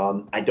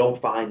 I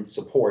don't find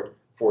support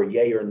for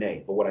yay or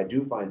nay. But what I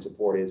do find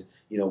support is,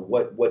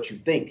 what you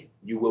think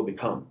you will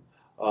become.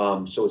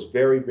 So it's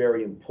very,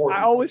 very important.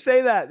 I always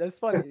say that. That's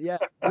funny. Yeah.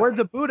 Words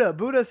of Buddha.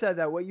 Buddha said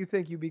that, what you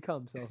think you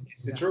become. So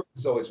it's the truth.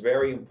 So it's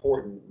very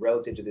important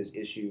relative to this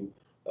issue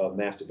of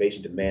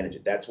masturbation to manage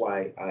it. That's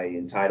why I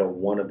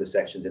entitled one of the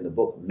sections in the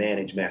book,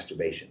 Manage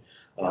Masturbation.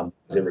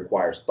 Because it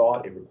requires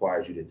thought. It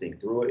requires you to think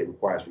through it. It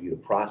requires for you to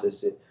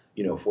process it,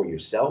 for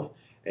yourself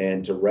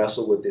and to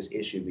wrestle with this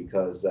issue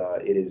because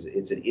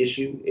it's an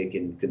issue. It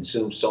can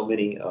consume so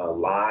many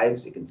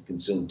lives. It can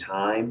consume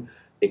time.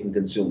 It can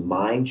consume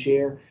mind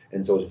share.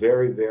 And so it's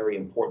very, very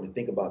important to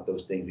think about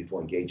those things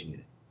before engaging in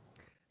it.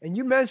 And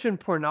you mentioned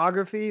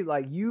pornography,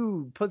 like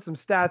you put some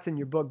stats in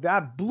your book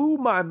that blew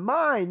my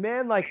mind,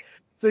 man. Like,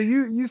 so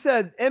you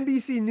said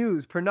NBC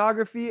News,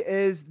 pornography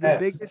is the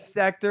biggest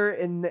sector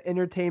in the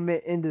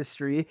entertainment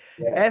industry,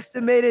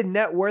 estimated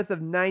net worth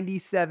of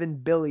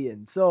 $97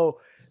 billion. So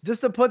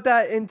just to put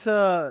that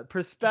into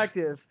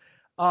perspective,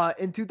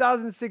 in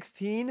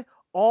 2016,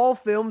 all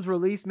films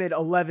released made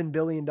 $11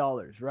 billion,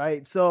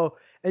 right? So,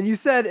 and you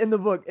said in the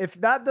book, if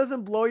that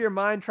doesn't blow your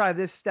mind, try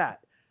this stat.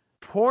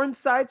 Porn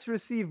sites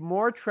receive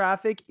more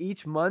traffic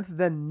each month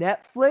than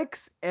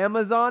Netflix,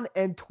 Amazon,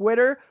 and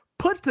Twitter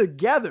put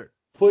together.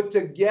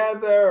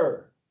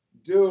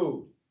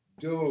 Dude,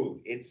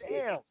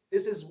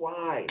 this is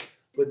why,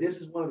 but this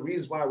is one of the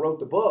reasons why I wrote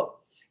the book,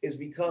 is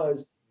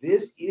because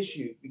this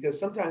issue, because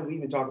sometimes we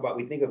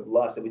think of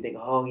lust and we think,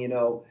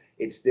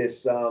 it's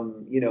this,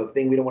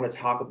 thing we don't want to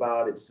talk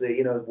about. It's,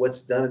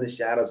 what's done in the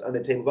shadows under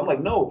the table. But I'm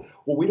like, no,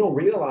 what we don't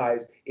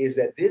realize is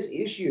that this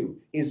issue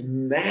is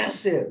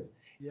massive.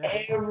 Yeah.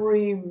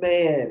 Every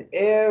man,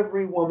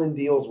 every woman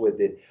deals with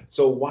it.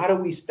 So why do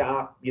we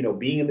stop,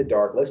 being in the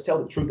dark? Let's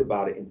tell the truth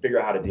about it and figure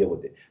out how to deal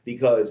with it.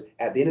 Because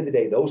at the end of the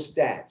day, those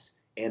stats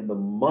and the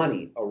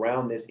money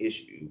around this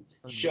issue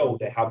show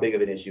that how big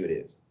of an issue it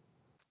is.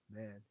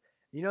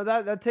 Man,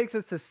 that takes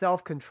us to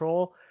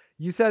self-control.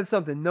 You said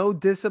something, no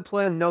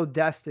discipline, no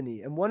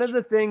destiny. And one of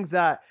the things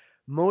that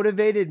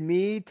motivated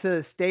me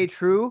to stay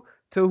true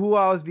to who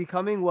I was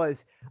becoming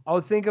was I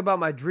would think about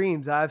my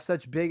dreams. I have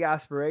such big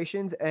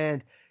aspirations.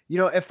 And,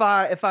 if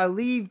I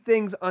leave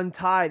things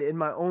untied in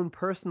my own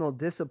personal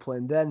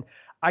discipline, then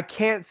I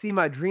can't see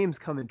my dreams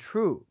coming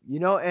true,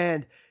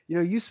 and,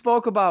 you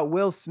spoke about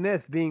Will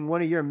Smith being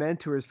one of your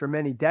mentors for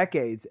many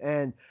decades.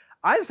 And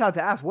I just have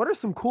to ask, what are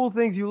some cool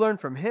things you learned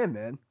from him,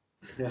 man?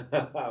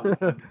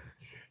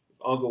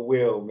 Uncle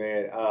Will,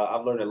 man,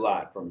 I've learned a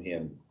lot from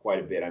him, quite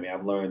a bit. I mean,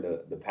 I've learned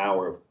the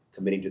power of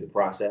committing to the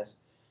process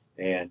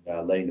and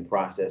letting the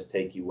process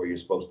take you where you're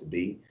supposed to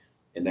be.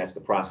 And that's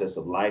the process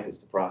of life. It's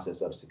the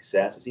process of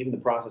success. It's even the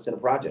process in a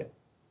project.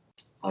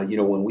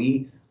 When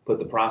we put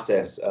the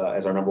process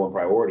as our number one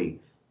priority,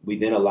 we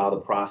then allow the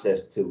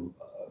process to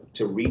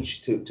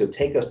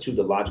take us to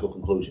the logical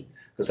conclusion.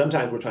 Because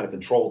sometimes we're trying to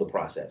control the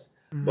process,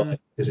 but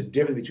there's a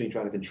difference between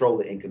trying to control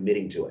it and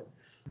committing to it.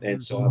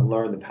 And so I've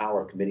learned the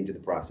power of committing to the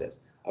process.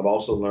 I've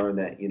also learned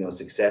that,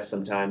 success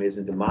sometimes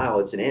isn't a mile,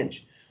 it's an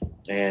inch.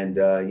 And,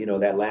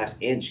 that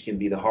last inch can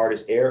be the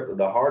hardest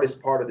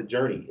part of the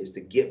journey is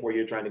to get where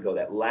you're trying to go,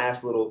 that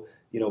last little,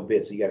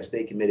 bit. So you got to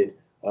stay committed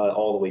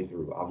all the way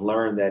through. I've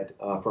learned that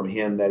from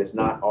him that it's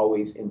not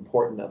always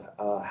important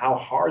of how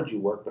hard you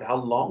work, but how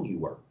long you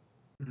work.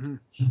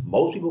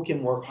 Most people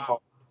can work hard,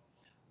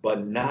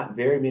 but not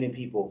very many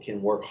people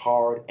can work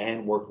hard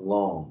and work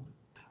long.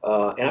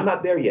 And I'm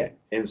not there yet.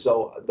 And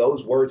so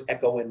those words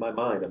echo in my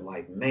mind. I'm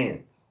like,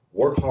 man,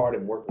 work hard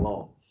and work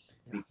long.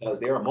 Because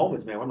there are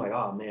moments, man, where I'm like,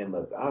 oh, man,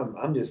 look,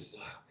 I'm just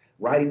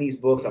writing these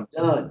books. I'm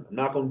done. I'm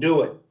not going to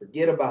do it.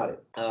 Forget about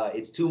it.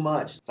 It's too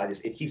much. So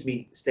it keeps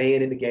me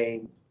staying in the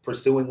game,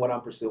 pursuing what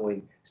I'm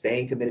pursuing,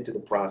 staying committed to the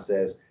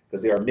process.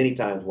 Because there are many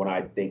times when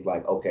I think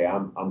like, okay,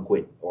 I'm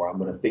quitting or I'm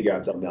going to figure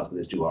out something else because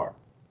it's too hard.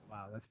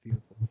 Wow, that's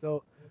beautiful.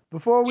 So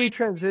before we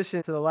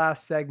transition to the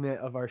last segment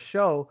of our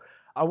show,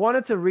 I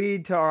wanted to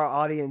read to our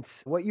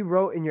audience what you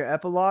wrote in your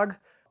epilogue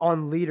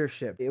on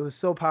leadership. It was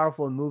so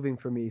powerful and moving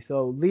for me.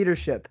 So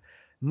leadership.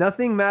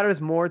 Nothing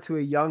matters more to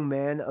a young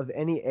man of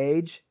any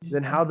age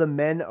than how the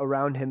men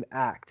around him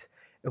act.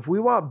 If we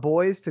want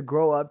boys to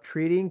grow up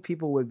treating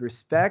people with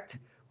respect,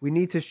 we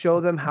need to show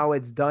them how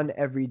it's done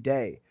every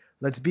day.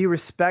 Let's be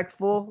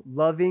respectful,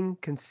 loving,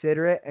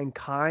 considerate, and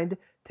kind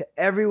to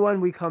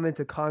everyone we come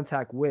into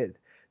contact with.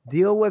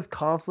 Deal with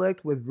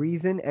conflict with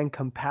reason and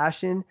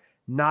compassion,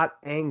 not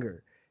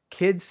anger.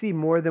 Kids see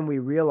more than we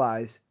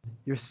realize.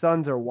 Your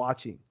sons are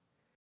watching.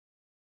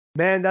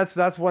 Man,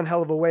 that's one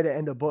hell of a way to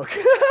end a book.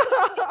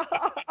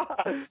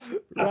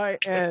 Right.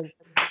 And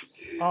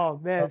oh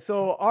man,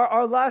 so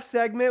our last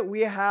segment, we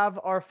have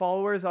our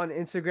followers on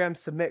Instagram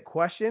submit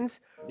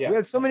questions. We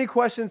had so many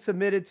questions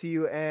submitted to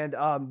you, and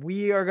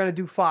we are going to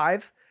do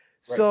 5.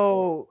 Right.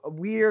 So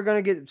we are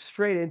going to get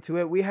straight into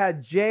it. We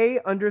had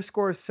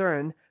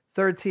J_Cern13.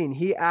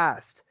 He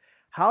asked,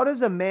 how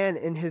does a man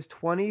in his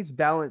 20s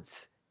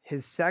balance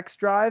his sex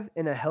drive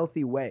in a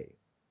healthy way?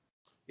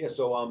 Yeah,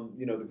 so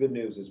the good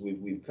news is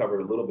we've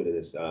covered a little bit of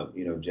this,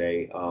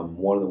 Jay.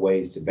 One of the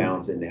ways to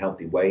balance it in a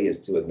healthy way is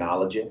to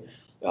acknowledge it,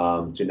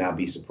 to not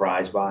be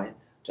surprised by it,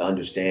 to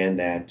understand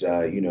that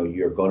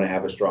you're going to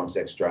have a strong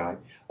sex drive.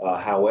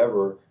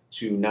 However,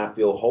 to not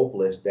feel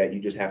hopeless that you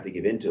just have to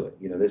give into it.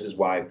 This is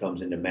why it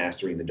comes into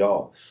mastering the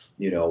dog.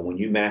 When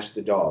you master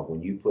the dog,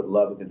 when you put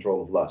love in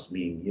control of lust,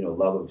 meaning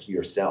love of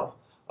yourself,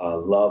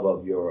 love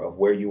of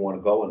where you want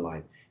to go in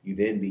life, you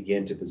then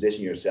begin to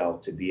position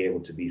yourself to be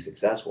able to be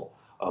successful.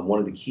 One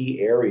of the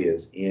key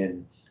areas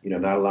in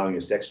not allowing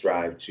your sex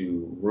drive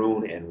to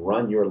ruin and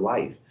run your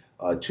life,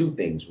 2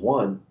 things.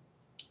 One,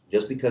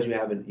 just because you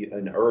have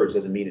an urge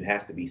doesn't mean it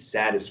has to be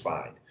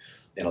satisfied.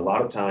 And a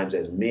lot of times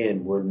as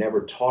men, we're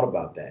never taught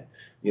about that.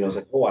 It's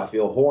like, oh, I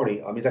feel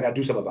horny. I mean, I got to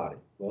do something about it.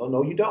 Well,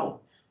 no, you don't.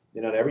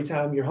 Every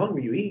time you're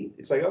hungry, you eat.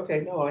 It's like,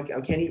 okay, no, I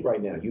can't eat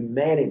right now. You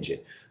manage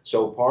it.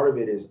 So part of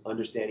it is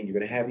understanding you're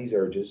going to have these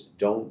urges.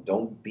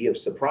 Don't be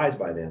surprised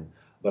by them.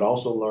 But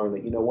also learn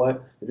that,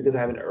 what, because I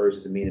have an urge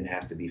doesn't mean it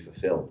has to be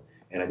fulfilled.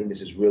 And I think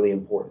this is really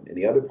important. And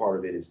the other part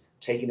of it is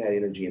taking that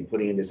energy and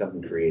putting it into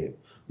something creative.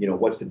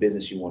 What's the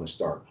business you want to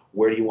start?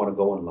 Where do you want to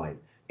go in life?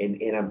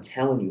 And I'm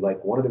telling you,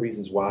 like, one of the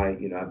reasons why,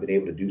 I've been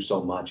able to do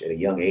so much at a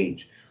young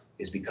age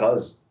is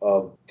because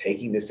of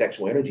taking this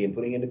sexual energy and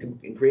putting it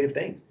in creative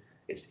things.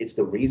 It's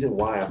the reason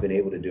why I've been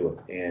able to do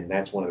it. And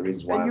that's one of the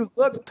reasons why. And you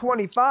look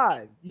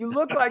 25. You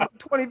look like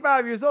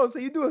 25 years old. So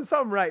you're doing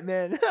something right,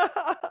 man.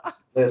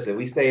 Listen,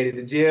 we stayed at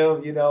the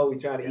gym, we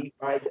try to eat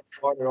right,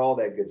 smarter, all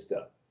that good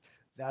stuff.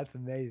 That's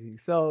amazing.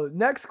 So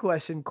next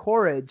question,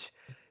 Courage.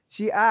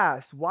 She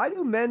asked, why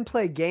do men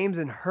play games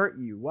and hurt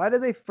you? Why do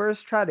they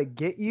first try to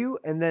get you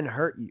and then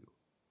hurt you?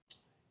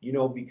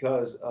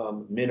 Because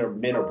men are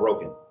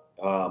broken.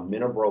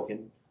 Men are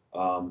broken.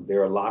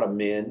 There are a lot of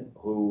men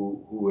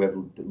who have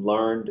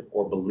learned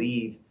or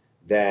believe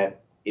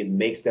that it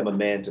makes them a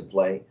man to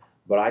play.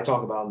 But I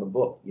talk about in the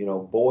book,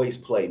 boys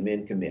play,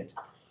 men commit.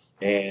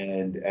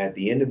 And at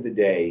the end of the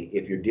day,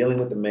 if you're dealing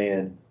with a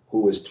man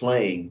who is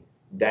playing,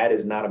 that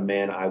is not a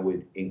man I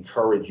would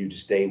encourage you to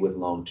stay with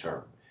long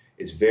term.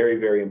 It's very,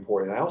 very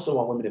important. I also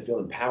want women to feel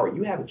empowered.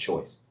 You have a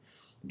choice.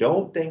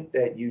 Don't think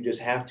that you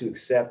just have to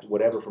accept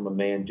whatever from a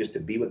man just to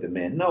be with a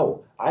man.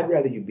 No, I'd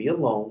rather you be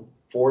alone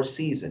for a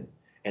season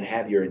and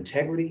have your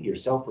integrity, your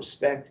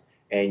self-respect,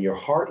 and your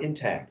heart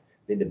intact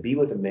than to be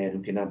with a man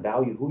who cannot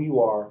value who you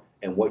are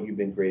and what you've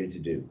been created to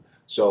do.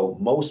 So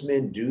most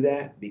men do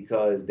that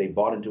because they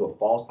bought into a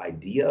false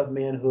idea of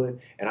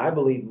manhood. And I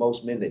believe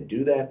most men that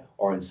do that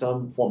are in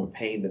some form of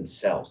pain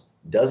themselves.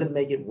 Doesn't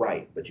make it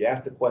right, but you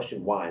ask the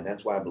question why, and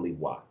that's why I believe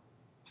why.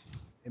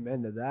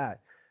 Amen to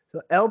that.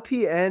 So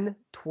LPN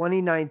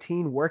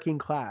 2019 Working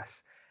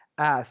Class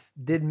asks,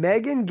 did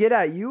Megan get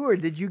at you or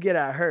did you get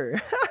at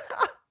her?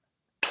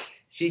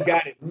 She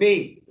got at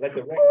me. Let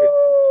the record.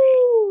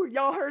 Woo!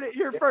 Y'all heard it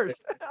here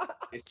first.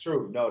 It's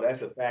true. No,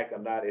 that's a fact.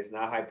 It's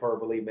not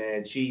hyperbole,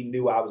 man. She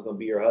knew I was going to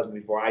be her husband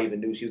before I even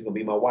knew she was going to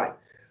be my wife.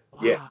 Wow.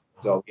 Yeah.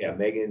 So yeah,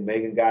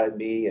 Megan got at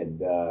me, and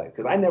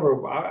because I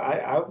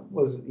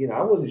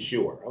wasn't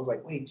sure. I was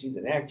like, wait, she's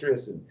an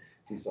actress and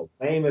she's so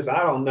famous.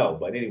 I don't know,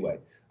 but anyway,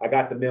 I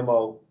got the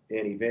memo,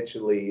 and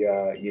eventually,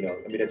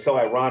 it's so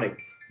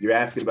ironic. You're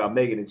asking about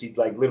Megan, and she's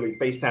like literally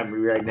FaceTiming me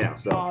right now.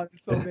 So,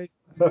 it's so amazing.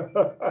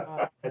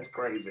 That's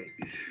crazy.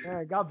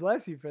 Man, God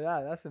bless you for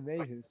that. That's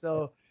amazing.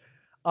 So,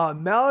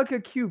 Malika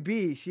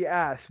QB, she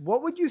asks,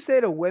 what would you say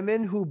to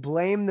women who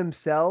blame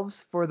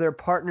themselves for their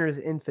partner's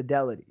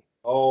infidelity?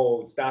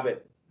 Oh, stop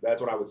it.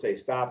 That's what I would say.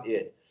 Stop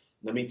it.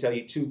 Let me tell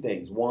you two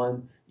things.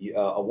 One,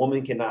 a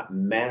woman cannot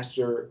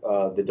master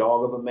the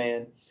dog of a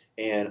man,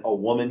 and a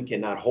woman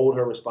cannot hold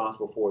her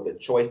responsible for the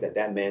choice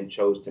that man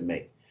chose to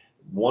make.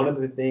 One of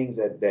the things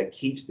that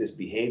keeps this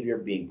behavior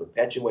being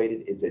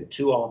perpetuated is that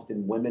too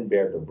often women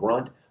bear the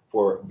brunt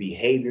for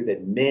behavior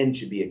that men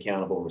should be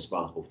accountable and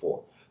responsible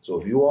for. So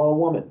if you are a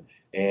woman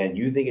and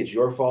you think it's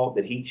your fault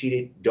that he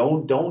cheated,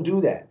 don't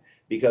do that.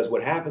 Because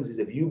what happens is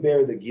if you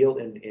bear the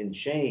guilt and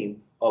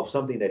shame of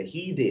something that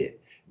he did,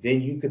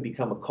 then you could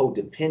become a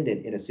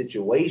codependent in a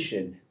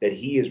situation that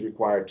he is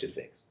required to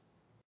fix.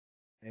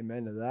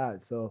 Amen to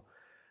that. So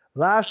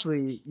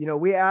lastly,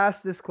 we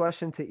asked this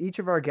question to each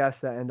of our guests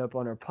that end up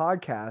on our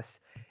podcast.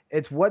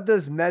 It's, what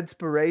does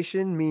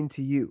Medspiration mean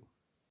to you?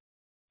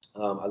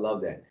 I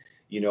love that.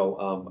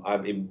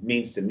 It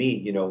means to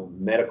me,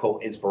 medical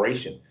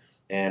inspiration.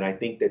 And I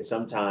think that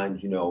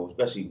sometimes,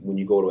 especially when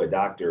you go to a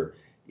doctor,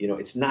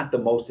 it's not the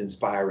most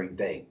inspiring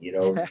thing.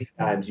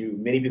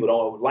 Many people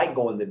don't like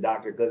going to the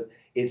doctor because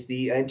it's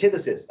the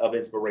antithesis of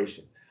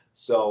inspiration.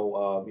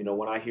 So,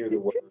 when I hear the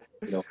word,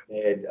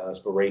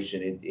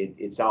 Medspiration,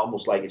 it's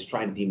almost like it's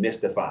trying to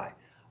demystify,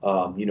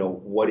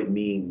 what it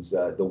means,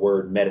 the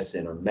word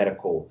medicine or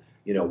medical,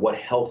 what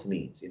health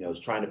means. It's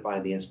trying to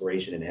find the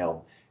inspiration in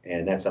health.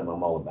 And that's something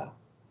I'm all about.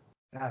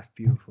 That's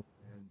beautiful,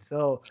 man.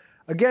 So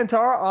again, to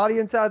our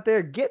audience out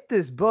there, get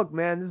this book,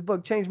 man. This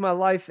book changed my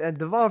life. And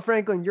Devon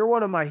Franklin, you're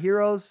one of my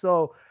heroes.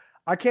 So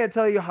I can't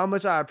tell you how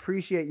much I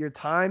appreciate your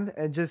time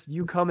and just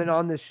you coming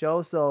on this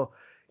show. So,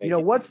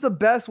 what's the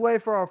best way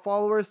for our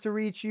followers to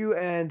reach you?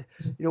 And,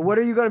 what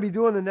are you going to be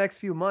doing the next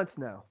few months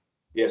now?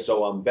 Yeah,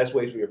 so best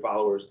ways for your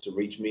followers to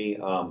reach me.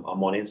 I'm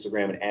on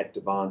Instagram at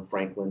Devon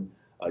Franklin,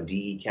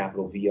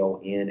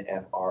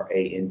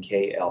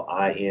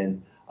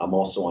 DeVonFranklin. I'm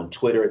also on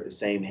Twitter at the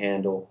same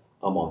handle.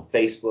 I'm on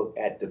Facebook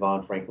at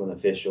Devon Franklin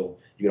Official.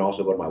 You can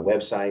also go to my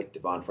website,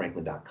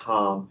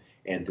 devonfranklin.com.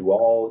 And through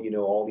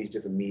all these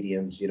different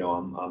mediums, I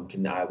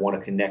want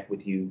to connect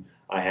with you.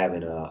 I have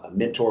a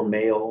mentor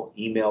mail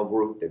email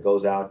group that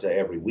goes out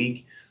every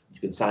week.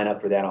 You can sign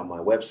up for that on my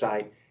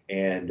website.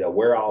 And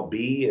where I'll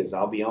be is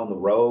I'll be on the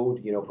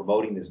road,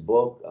 promoting this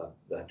book,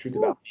 The Truth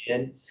About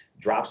Men,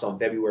 drops on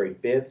February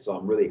 5th. So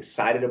I'm really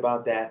excited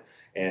about that.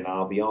 And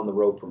I'll be on the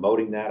road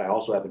promoting that. I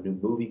also have a new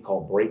movie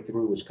called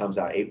Breakthrough, which comes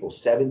out April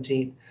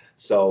 17th.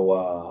 So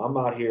I'm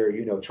out here,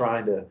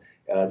 trying to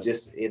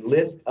just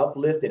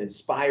uplift and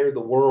inspire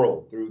the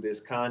world through this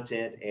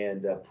content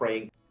and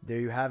praying. There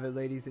you have it,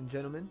 ladies and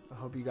gentlemen. I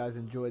hope you guys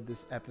enjoyed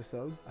this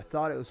episode. I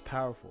thought it was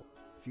powerful.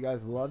 If you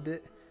guys loved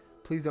it,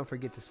 please don't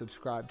forget to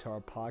subscribe to our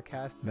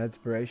podcast.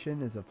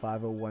 Medspiration is a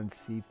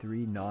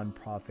 501c3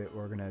 nonprofit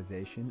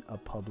organization, a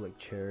public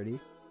charity.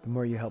 The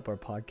more you help our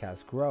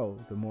podcast grow,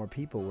 the more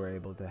people we're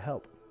able to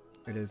help.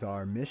 It is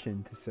our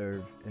mission to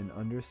serve in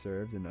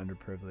underserved and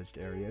underprivileged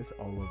areas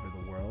all over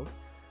the world.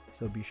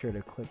 So be sure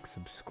to click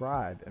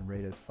subscribe and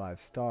rate us 5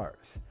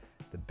 stars.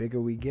 The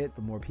bigger we get,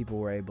 the more people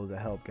we're able to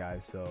help,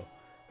 guys. So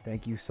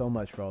thank you so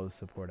much for all the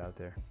support out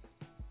there.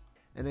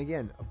 And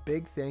again, a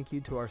big thank you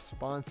to our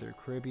sponsor,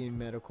 Caribbean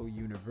Medical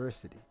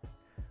University.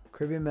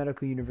 Caribbean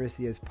Medical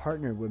University has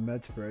partnered with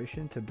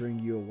Medspiration to bring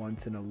you a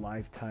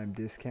once-in-a-lifetime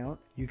discount.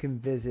 You can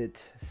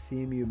visit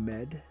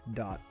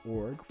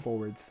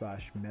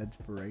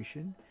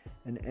cmumed.org/Medspiration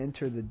and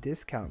enter the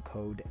discount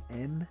code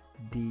MDSPR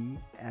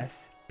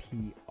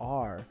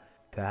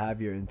to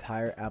have your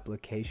entire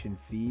application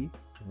fee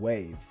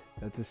waived.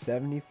 That's a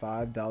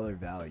 $75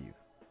 value.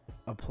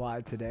 Apply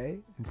today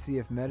and see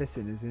if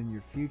medicine is in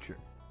your future.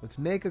 Let's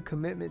make a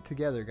commitment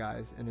together,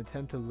 guys, and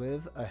attempt to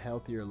live a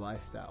healthier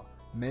lifestyle,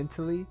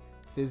 mentally,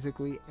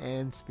 physically,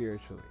 and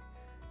spiritually.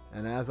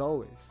 And as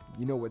always,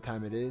 you know what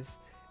time it is.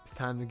 It's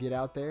time to get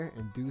out there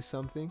and do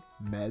something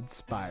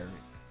med-spiring.